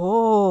goes,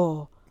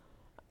 oh.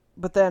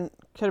 But then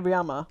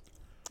Kiribayama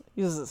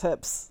uses his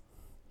hips.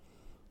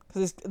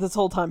 Because this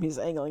whole time he's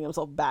angling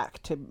himself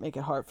back to make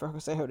it hard for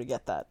Hokuseiho to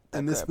get that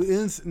and grip. This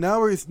ends, now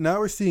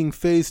we're seeing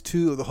phase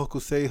 2 of the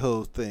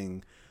Hokuseiho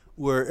thing,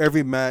 where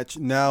every match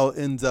now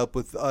ends up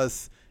with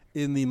us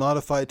in the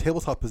modified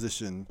tabletop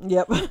position.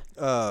 Yep.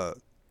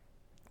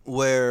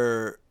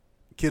 Where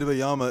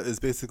Kiribayama is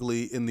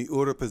basically in the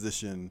order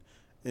position.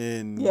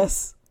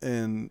 Yes.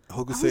 And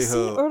Hokuseiho. Have we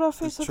seen Ordo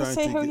face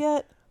Hokuseiho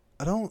yet?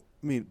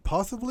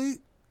 Possibly.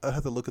 I'd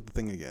have to look at the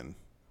thing again.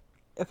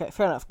 Okay,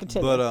 fair enough.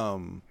 Continue.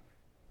 But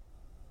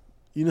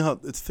you know how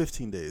it's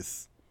 15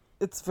 days.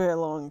 It's very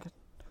long.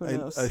 Who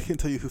knows? I can't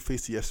tell you who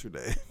faced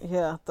yesterday.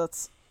 Yeah,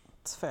 that's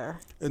fair.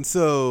 And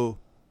so,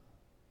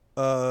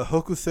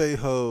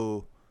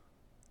 Hokuseiho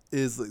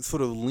is like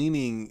sort of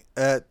leaning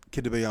at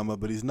Kiribayama,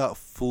 but he's not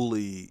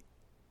fully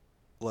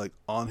like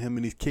on him,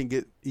 and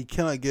he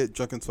cannot get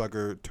Drunken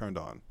Swagger turned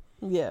on.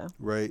 Yeah.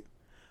 Right.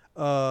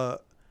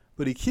 But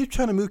he keeps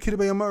trying to move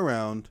Kiribayama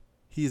around.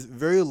 He's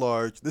very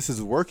large. This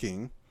is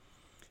working,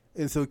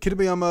 and so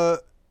Kiribayama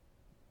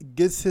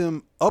gets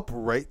him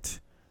upright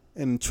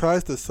and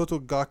tries the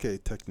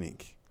Sotogake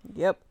technique.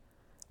 Yep.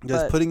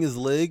 Just putting his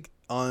leg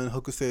on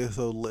Hokuseiho's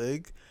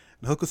leg,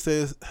 and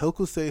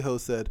Hokuseiho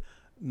said,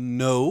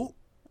 "No,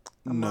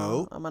 I'm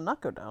gonna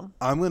not go down.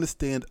 I'm gonna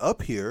stand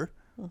up here."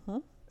 Mm-hmm.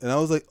 And I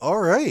was like, all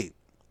right.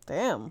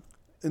 Damn.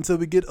 And so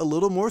we get a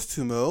little more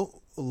sumo.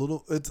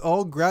 It's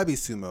all grabby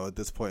sumo at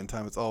this point in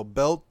time. It's all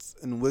belts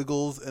and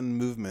wiggles and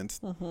movements.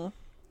 Mm-hmm.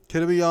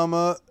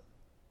 Kiribayama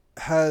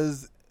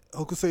has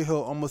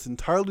Hokuseiho almost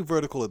entirely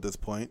vertical at this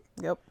point.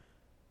 Yep.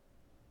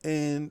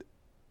 And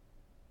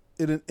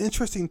in an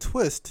interesting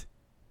twist,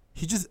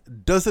 he just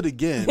does it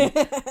again.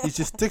 He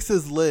just sticks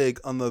his leg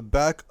on the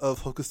back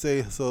of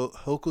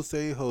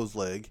Hokuseiho's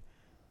leg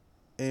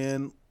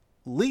and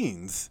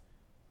leans.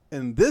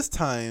 And this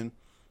time,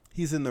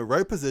 he's in the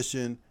right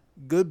position,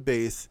 good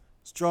base,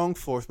 strong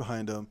force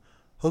behind him.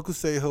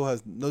 Hokuseiho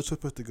has no choice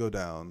but to go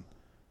down.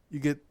 You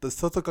get the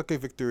Sotogake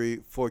victory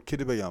for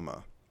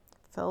Kiribayama.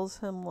 Fells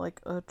him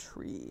like a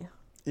tree.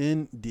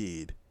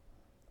 Indeed.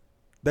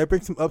 That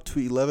brings him up to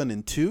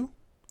 11-2.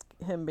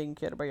 Him being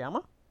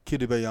Kiribayama.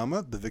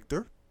 Kiribayama, the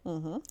victor.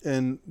 Mm-hmm.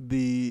 And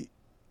the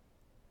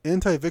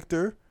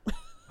anti-victor,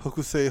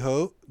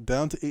 Hokuseiho,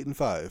 down to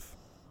 8-5.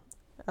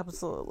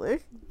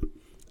 Absolutely.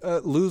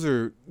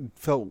 Loser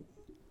felt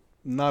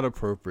not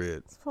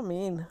appropriate. That's what I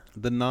mean.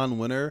 The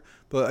non-winner,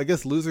 but I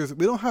guess losers.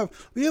 We have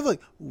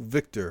like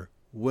victor,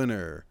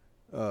 winner,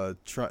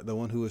 the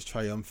one who was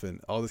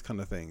triumphant, all these kind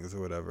of things or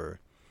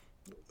whatever.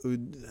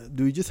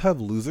 Do we just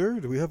have loser?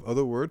 Do we have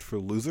other words for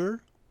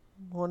loser?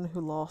 One who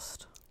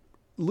lost.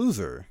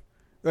 Loser.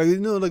 Like we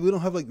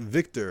don't have like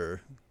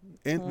victor,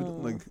 and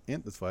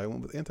that's why I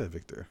went with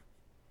anti-victor.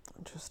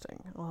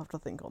 Interesting. I'll have to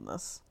think on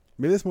this.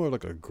 Maybe it's more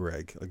like a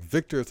Greg. Like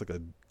Victor is like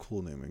a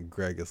cool name, and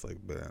Greg is like,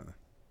 bleh.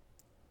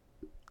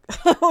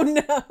 Oh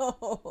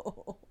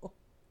no.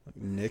 Like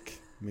Nick,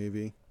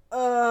 maybe.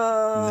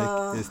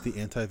 Nick is the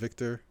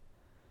anti-Victor.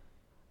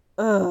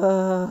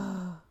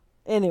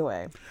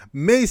 Anyway.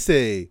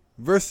 Meisei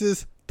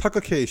versus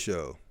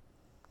Takakeisho.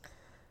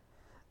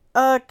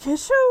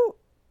 Keisho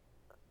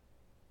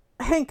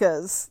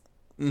hankas.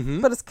 Mm-hmm.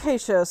 But it's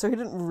Keisho, so he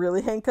didn't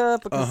really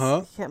hanka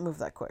because he can't move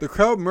that quick. The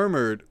crowd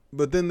murmured,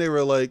 but then they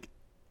were like,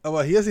 oh,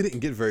 well, he didn't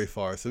get very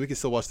far, so we can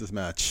still watch this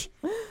match.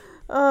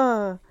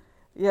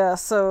 Yeah,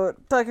 so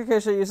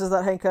Takakisho uses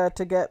that Henka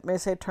to get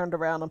Meisei turned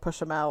around and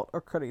push him out,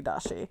 or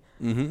Kuridashi.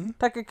 Mm-hmm.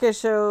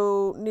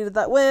 Takakisho needed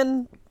that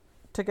win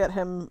to get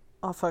him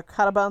off a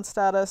Karaban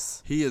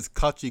status. He is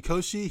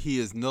Kachikoshi. He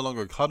is no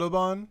longer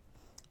Kadoban.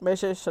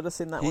 Meisei should have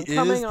seen that one He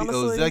coming, is the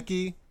honestly.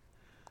 Ozeki.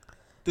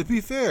 To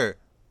be fair,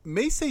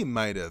 Meisei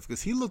might have,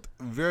 because he looked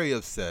very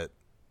upset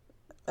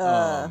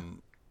at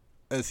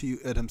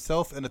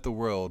himself and at the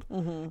world.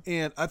 Mm-hmm.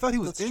 And I thought he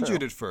was That's injured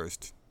true. at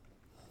first.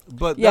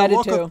 But Yeah, I that did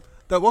walk too.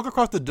 that walk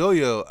across the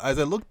dojo, as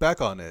I look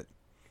back on it,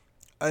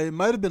 it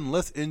might have been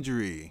less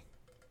injury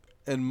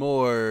and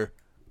more,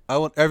 I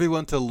want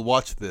everyone to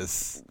watch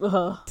this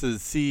to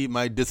see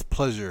my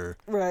displeasure.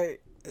 Right.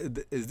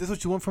 Is this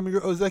what you want from your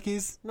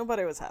Ozekis?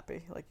 Nobody was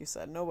happy, like you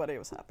said. Nobody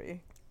was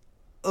happy.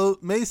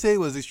 Meisei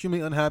was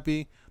extremely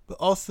unhappy, but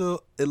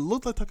also it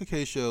looked like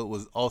Takakisho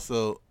was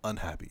also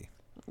unhappy.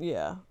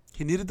 Yeah.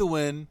 He needed the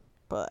win,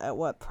 But at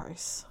what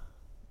price?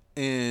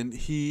 and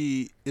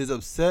he is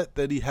upset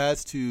that he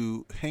has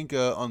to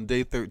Henka on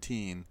day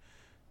 13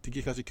 to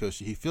get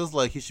Kachikoshi. He feels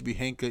like he should be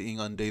Henkaing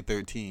on day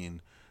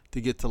 13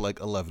 to get to like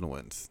 11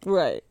 wins.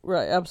 Right,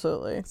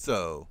 absolutely.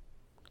 So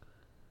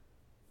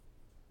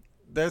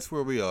that's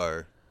where we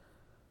are.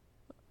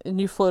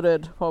 And you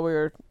floated while we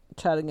were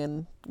chatting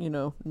and,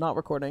 not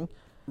recording.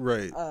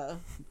 Right.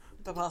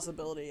 The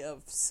possibility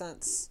of,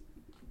 since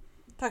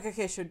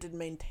Takakisho did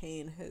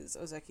maintain his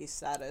Ozeki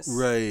status,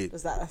 Right.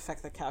 does that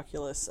affect the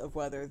calculus of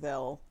whether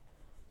they'll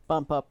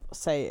bump up,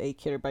 say, a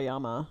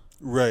Kiribayama?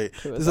 Right.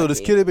 To So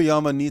does Ozeki?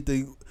 Kiribayama need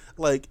to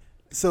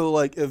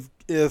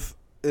if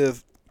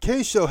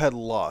Keisho had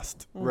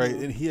lost, right,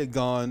 and he had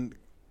gone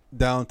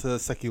down to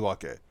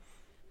Sekiwake,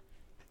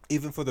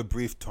 even for the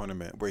brief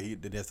tournament where he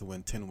has to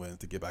win 10 wins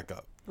to get back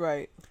up.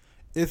 Right.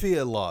 If he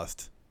had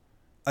lost,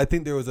 I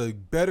think there was a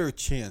better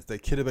chance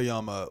that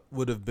Kiribayama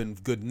would have been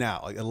good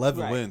now. Like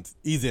 11 Right. wins.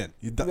 Ease in.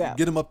 Yeah.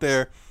 Get him up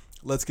there.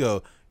 Let's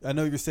go. I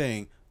know you're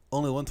saying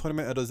only one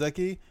tournament at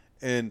Ozeki,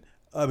 at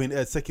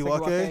Sekiwake.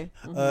 Sekiwake.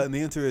 Mm-hmm. And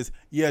the answer is,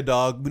 yeah,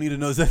 dog, we need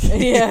an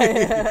Ozeki.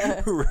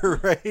 Yeah.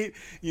 Right?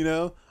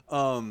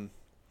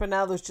 But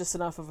now there's just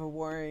enough of a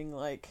worrying,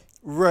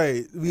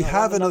 Right. We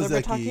have an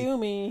another Ozeki.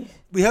 Takumi.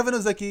 We have an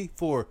Ozeki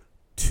for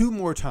 2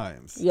 more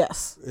times.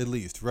 Yes. At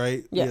least,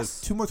 right? Yes. We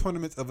have 2 more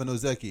tournaments of an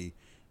Ozeki.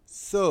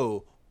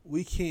 So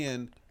we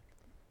can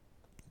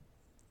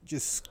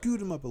just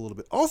scoot him up a little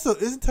bit. Also,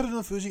 isn't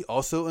Tadano Fuji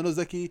also an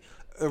Ozeki?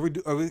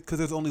 Because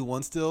there's only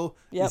one still?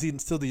 Yep. Is he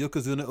still the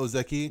Yokozuna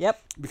Ozeki?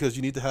 Yep. Because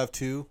you need to have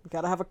 2, You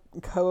gotta have a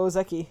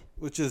Ko-Ozeki.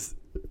 which is...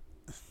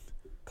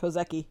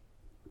 Kozeki.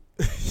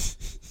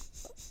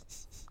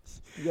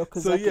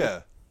 Yokozeki. So,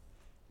 yeah.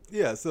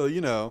 Yeah, so,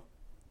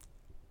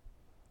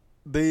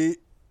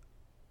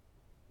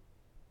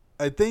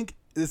 I think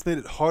this made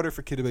it harder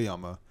for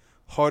Kiribayama,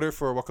 harder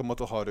for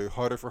Wakamoto Haru,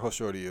 harder for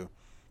Hoshoryu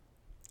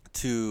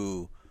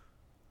to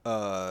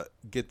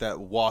get that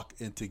walk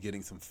into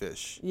getting some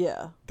fish.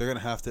 Yeah. They're gonna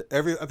have to.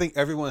 I think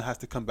everyone has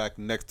to come back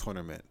next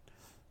tournament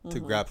to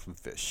grab some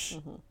fish.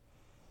 Mm-hmm.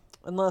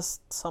 Unless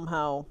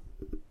somehow.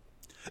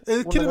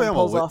 If One of them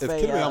pulls off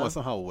Kiribayama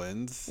somehow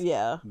wins,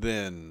 Yeah.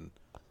 then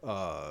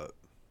I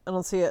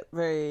don't see it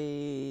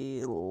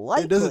very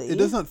likely. it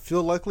does not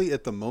feel likely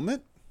at the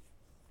moment,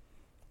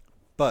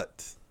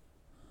 but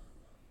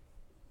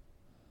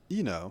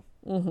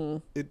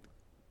it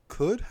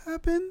could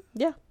happen.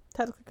 Yeah,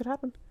 technically could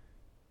happen.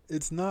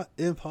 It's not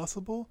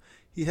impossible.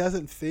 He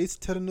hasn't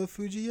faced Tadano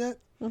Fuji yet.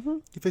 Mm-hmm.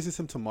 He faces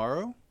him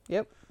tomorrow.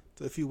 Yep.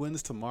 So if he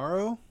wins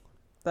tomorrow,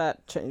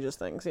 That changes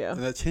things, yeah.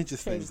 then that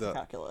changes Changes things the up.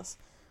 calculus.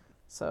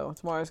 So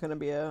tomorrow's going to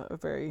be a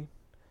very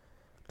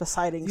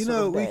deciding You sort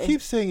know, of we day.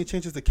 keep saying it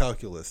changes the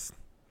calculus,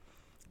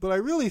 but I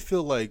really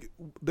feel like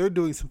they're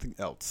doing something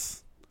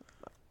else.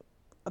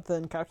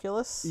 Then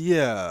calculus?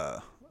 Yeah,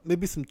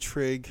 maybe some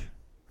trig.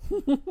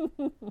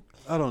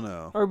 I don't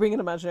know. Or bringing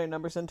imaginary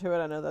numbers into it.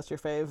 I know that's your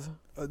fave.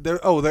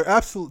 They're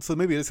absolute. So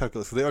maybe it is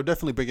calculus. So they are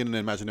definitely bringing in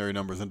imaginary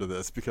numbers into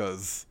this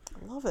because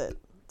I love it.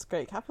 It's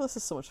great. Calculus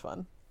is so much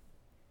fun.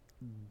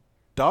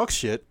 dog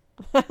shit.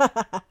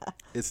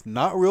 It's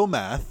not real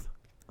math.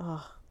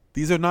 Ugh.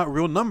 These are not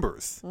real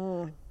numbers.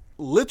 Mm.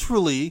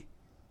 Literally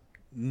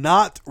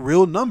not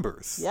real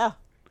numbers. Yeah.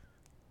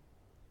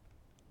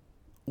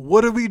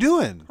 What are we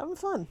doing? Having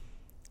fun.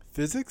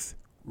 Physics,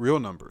 real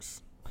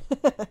numbers.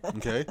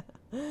 Okay?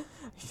 You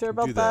sure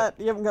about do that?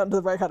 that. You haven't gotten to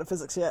the right kind of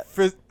physics yet.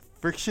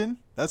 Friction,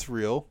 that's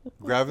real.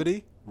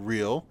 Gravity,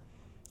 real.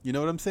 You know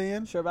what I'm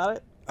saying? Sure about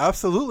it?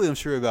 Absolutely, I'm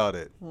sure about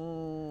it.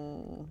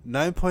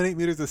 9.8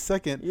 meters a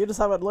second, You just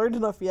haven't learned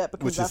enough yet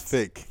because which is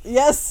fake.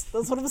 Yes,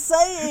 that's what I'm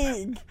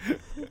saying.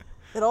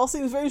 It all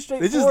seems very They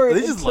straightforward.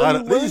 just lie.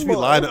 They just be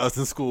lying to us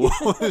in school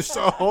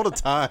all the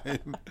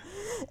time.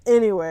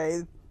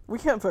 Anyway, we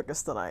can't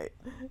focus tonight.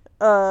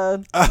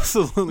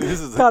 Absolutely,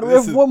 this is God, we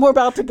have one more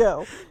bout to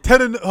go.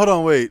 Hold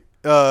on, wait.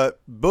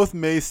 Both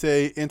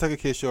Meisei and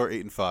Takakisho are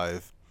 8 and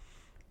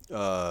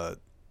 5.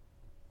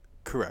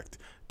 Correct.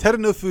 Tada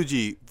no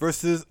Fuji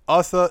versus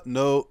Asa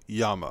no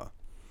Yama.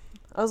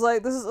 I was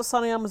like, this is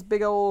Asanayama's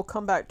big old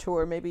comeback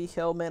tour. Maybe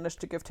he'll manage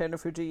to give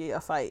Terunofuji a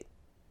fight,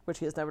 which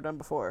he has never done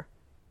before.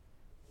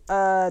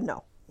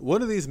 No.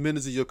 One of these men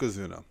is a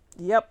Yokozuna.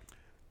 Yep.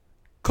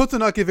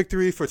 Kotonake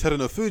victory for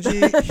Teruno Fuji.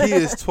 He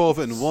is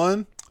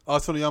 12-1.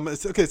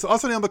 Asanoyama. Okay, so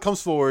Asanoyama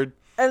comes forward.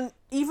 And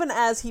even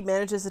as he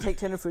manages to take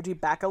Terunofuji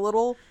back a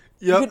little,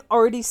 Yep. you can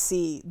already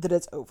see that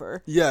it's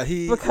over. Yeah,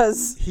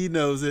 because he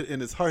knows it in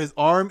his heart. His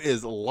arm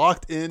is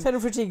locked in.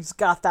 Terunofuji's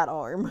got that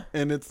arm.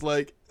 And it's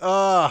like,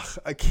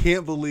 I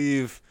can't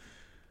believe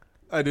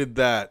I did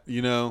that,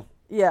 you know?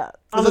 Yeah.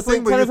 It's the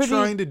thing where you're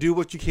trying to do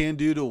what you can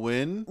do to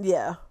win.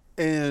 Yeah.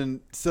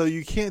 And so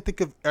you can't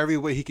think of every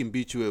way he can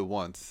beat you at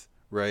once,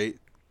 right?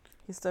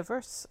 He's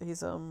diverse.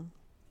 He's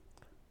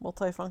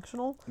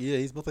multifunctional. Yeah,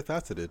 he's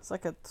multifaceted. It's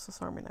like a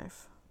Swiss Army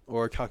knife.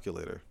 Or a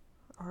calculator.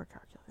 Or a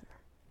calculator.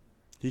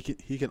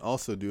 He can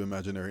also do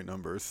imaginary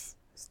numbers.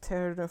 Is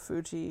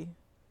Terunofuji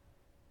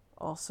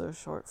also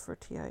short for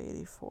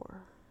TI-84?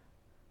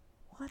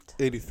 What?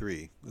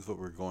 83 is what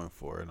we're going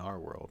for in our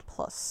world.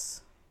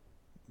 Plus.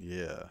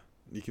 Yeah.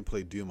 You can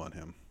play Doom on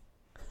him.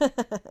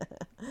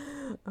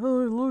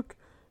 Oh, look.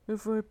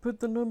 If I put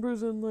the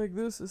numbers in like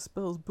this, it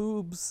spells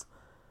boobs.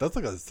 That's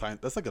like a sign.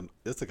 It's like a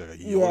Yeah, it's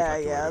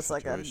situation.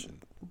 like a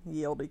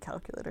yieldy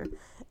calculator.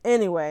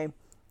 Anyway,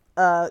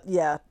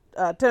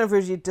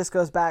 Terunofuji just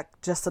goes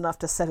back just enough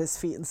to set his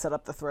feet and set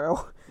up the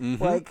throw.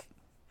 Mm-hmm. Like,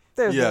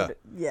 there's yeah.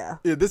 Yeah.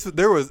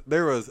 There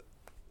was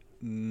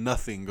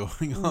nothing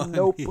going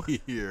on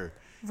here.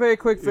 Very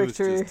quick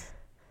victory.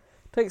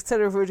 Takes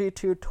Terunofuji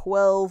to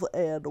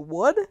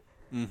 12-1.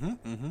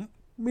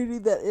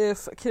 Meaning that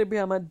if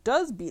Kitabayama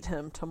does beat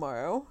him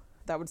tomorrow,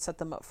 that would set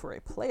them up for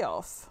a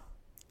playoff.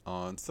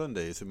 On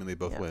Sunday, assuming they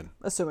both win.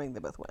 Assuming they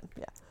both win,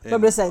 yeah. But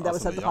I'm just saying that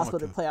would set the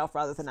possibility of playoff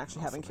rather than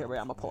actually having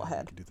Kitabayama pull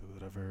ahead.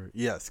 Whatever.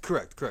 Yes,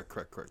 correct.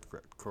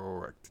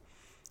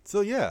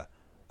 So yeah,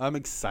 I'm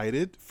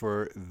excited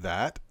for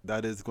that.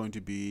 That is going to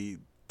be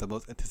the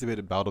most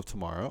anticipated bout of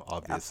tomorrow,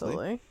 obviously.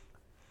 Absolutely.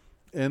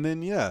 And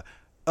then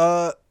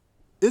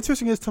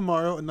interesting is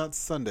tomorrow and not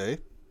Sunday.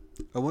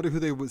 I wonder who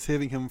they were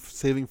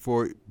saving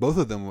for both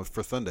of them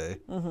for Sunday.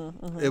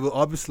 It will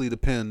obviously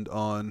depend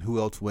on who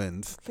else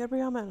wins.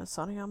 Kitabayama and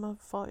Asanoyama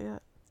fought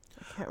yet?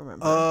 I can't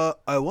remember.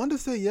 I want to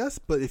say yes,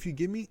 but if you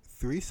give me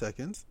 3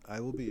 seconds, I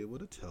will be able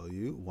to tell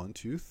you. 1,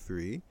 2,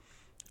 3.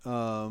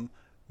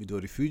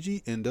 Midori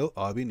Fuji, Endo,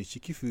 Abi,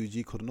 Nishiki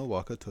Fuji, Kodono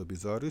Waka,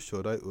 Tobizaru,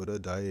 Shodai, Ura,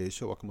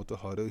 Daieisho, Wakamoto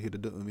Haru,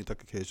 Hirada Umi,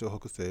 Takakeisho,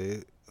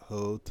 Hokusei,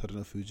 Ho,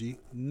 Teruno Fuji.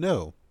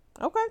 No.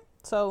 Okay,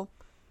 so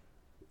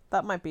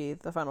that might be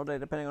the final day,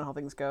 depending on how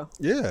things go.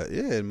 Yeah,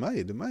 it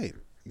might.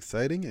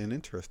 Exciting and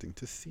interesting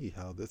to see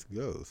how this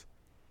goes.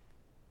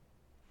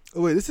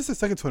 Oh, wait, this is the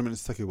second tournament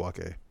in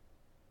Sekiwake.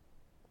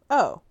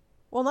 Oh,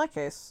 well, in that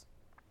case,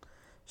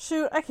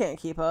 shoot, I can't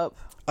keep up.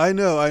 I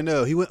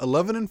know. He went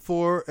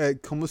 11-4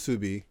 at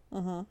Komusubi.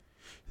 So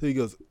he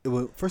goes.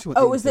 First he went.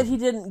 Oh, is that he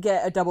didn't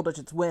get a double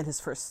digits win his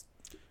first?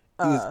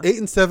 He was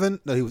 8-7.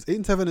 No, he was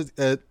 8-7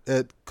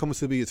 at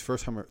Komusubi his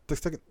first time. The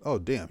second. Oh,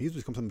 damn, he's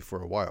been Komusubi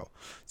for a while.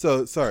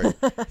 So sorry.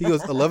 He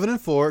goes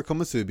 11-4 at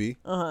Komusubi.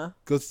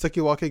 Goes to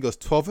Sekiwake. Goes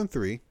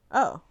 12-3.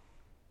 Oh.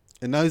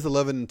 And now he's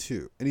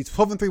 11-2, and he's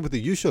 12-3 with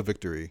the Yusho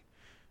victory.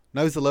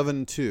 Now he's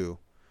 11-2.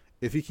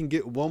 If he can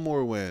get one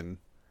more win,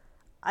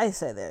 I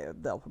say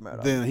they'll promote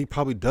him. Then he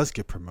probably does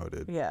get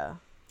promoted. Yeah.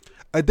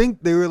 I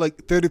think they were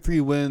like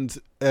 33 wins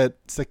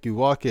at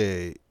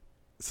Sekiwake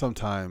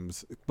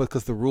sometimes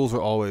because the rules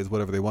are always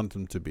whatever they want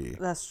them to be.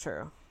 That's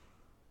true.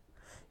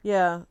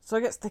 Yeah, so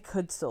I guess they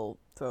could still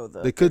throw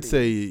the... They could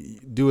say,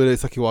 do it at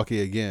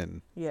Sekiwake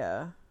again.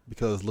 Yeah.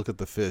 Because look at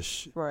the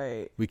fish.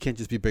 Right. We can't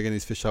just be bringing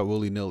these fish out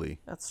willy-nilly.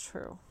 That's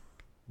true.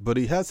 But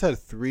he has had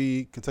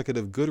 3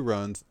 consecutive good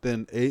runs,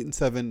 then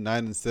 8-7,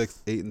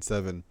 9-6,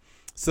 8-7.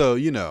 So,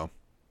 you know.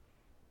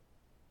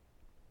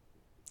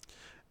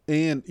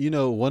 And, you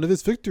know, one of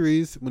his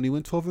victories when he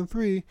went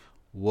 12-3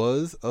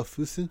 was a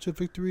Fusencha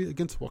victory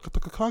against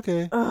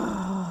Wakatakakage.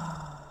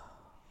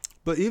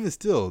 But even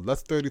still,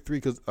 that's 33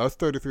 because I was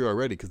 33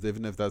 already because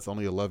even if that's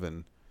only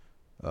 11,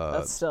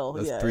 that's still,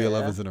 that's 3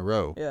 11s in a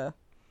row. Yeah.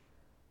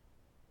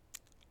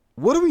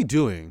 What are we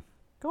doing?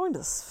 Going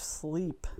to sleep.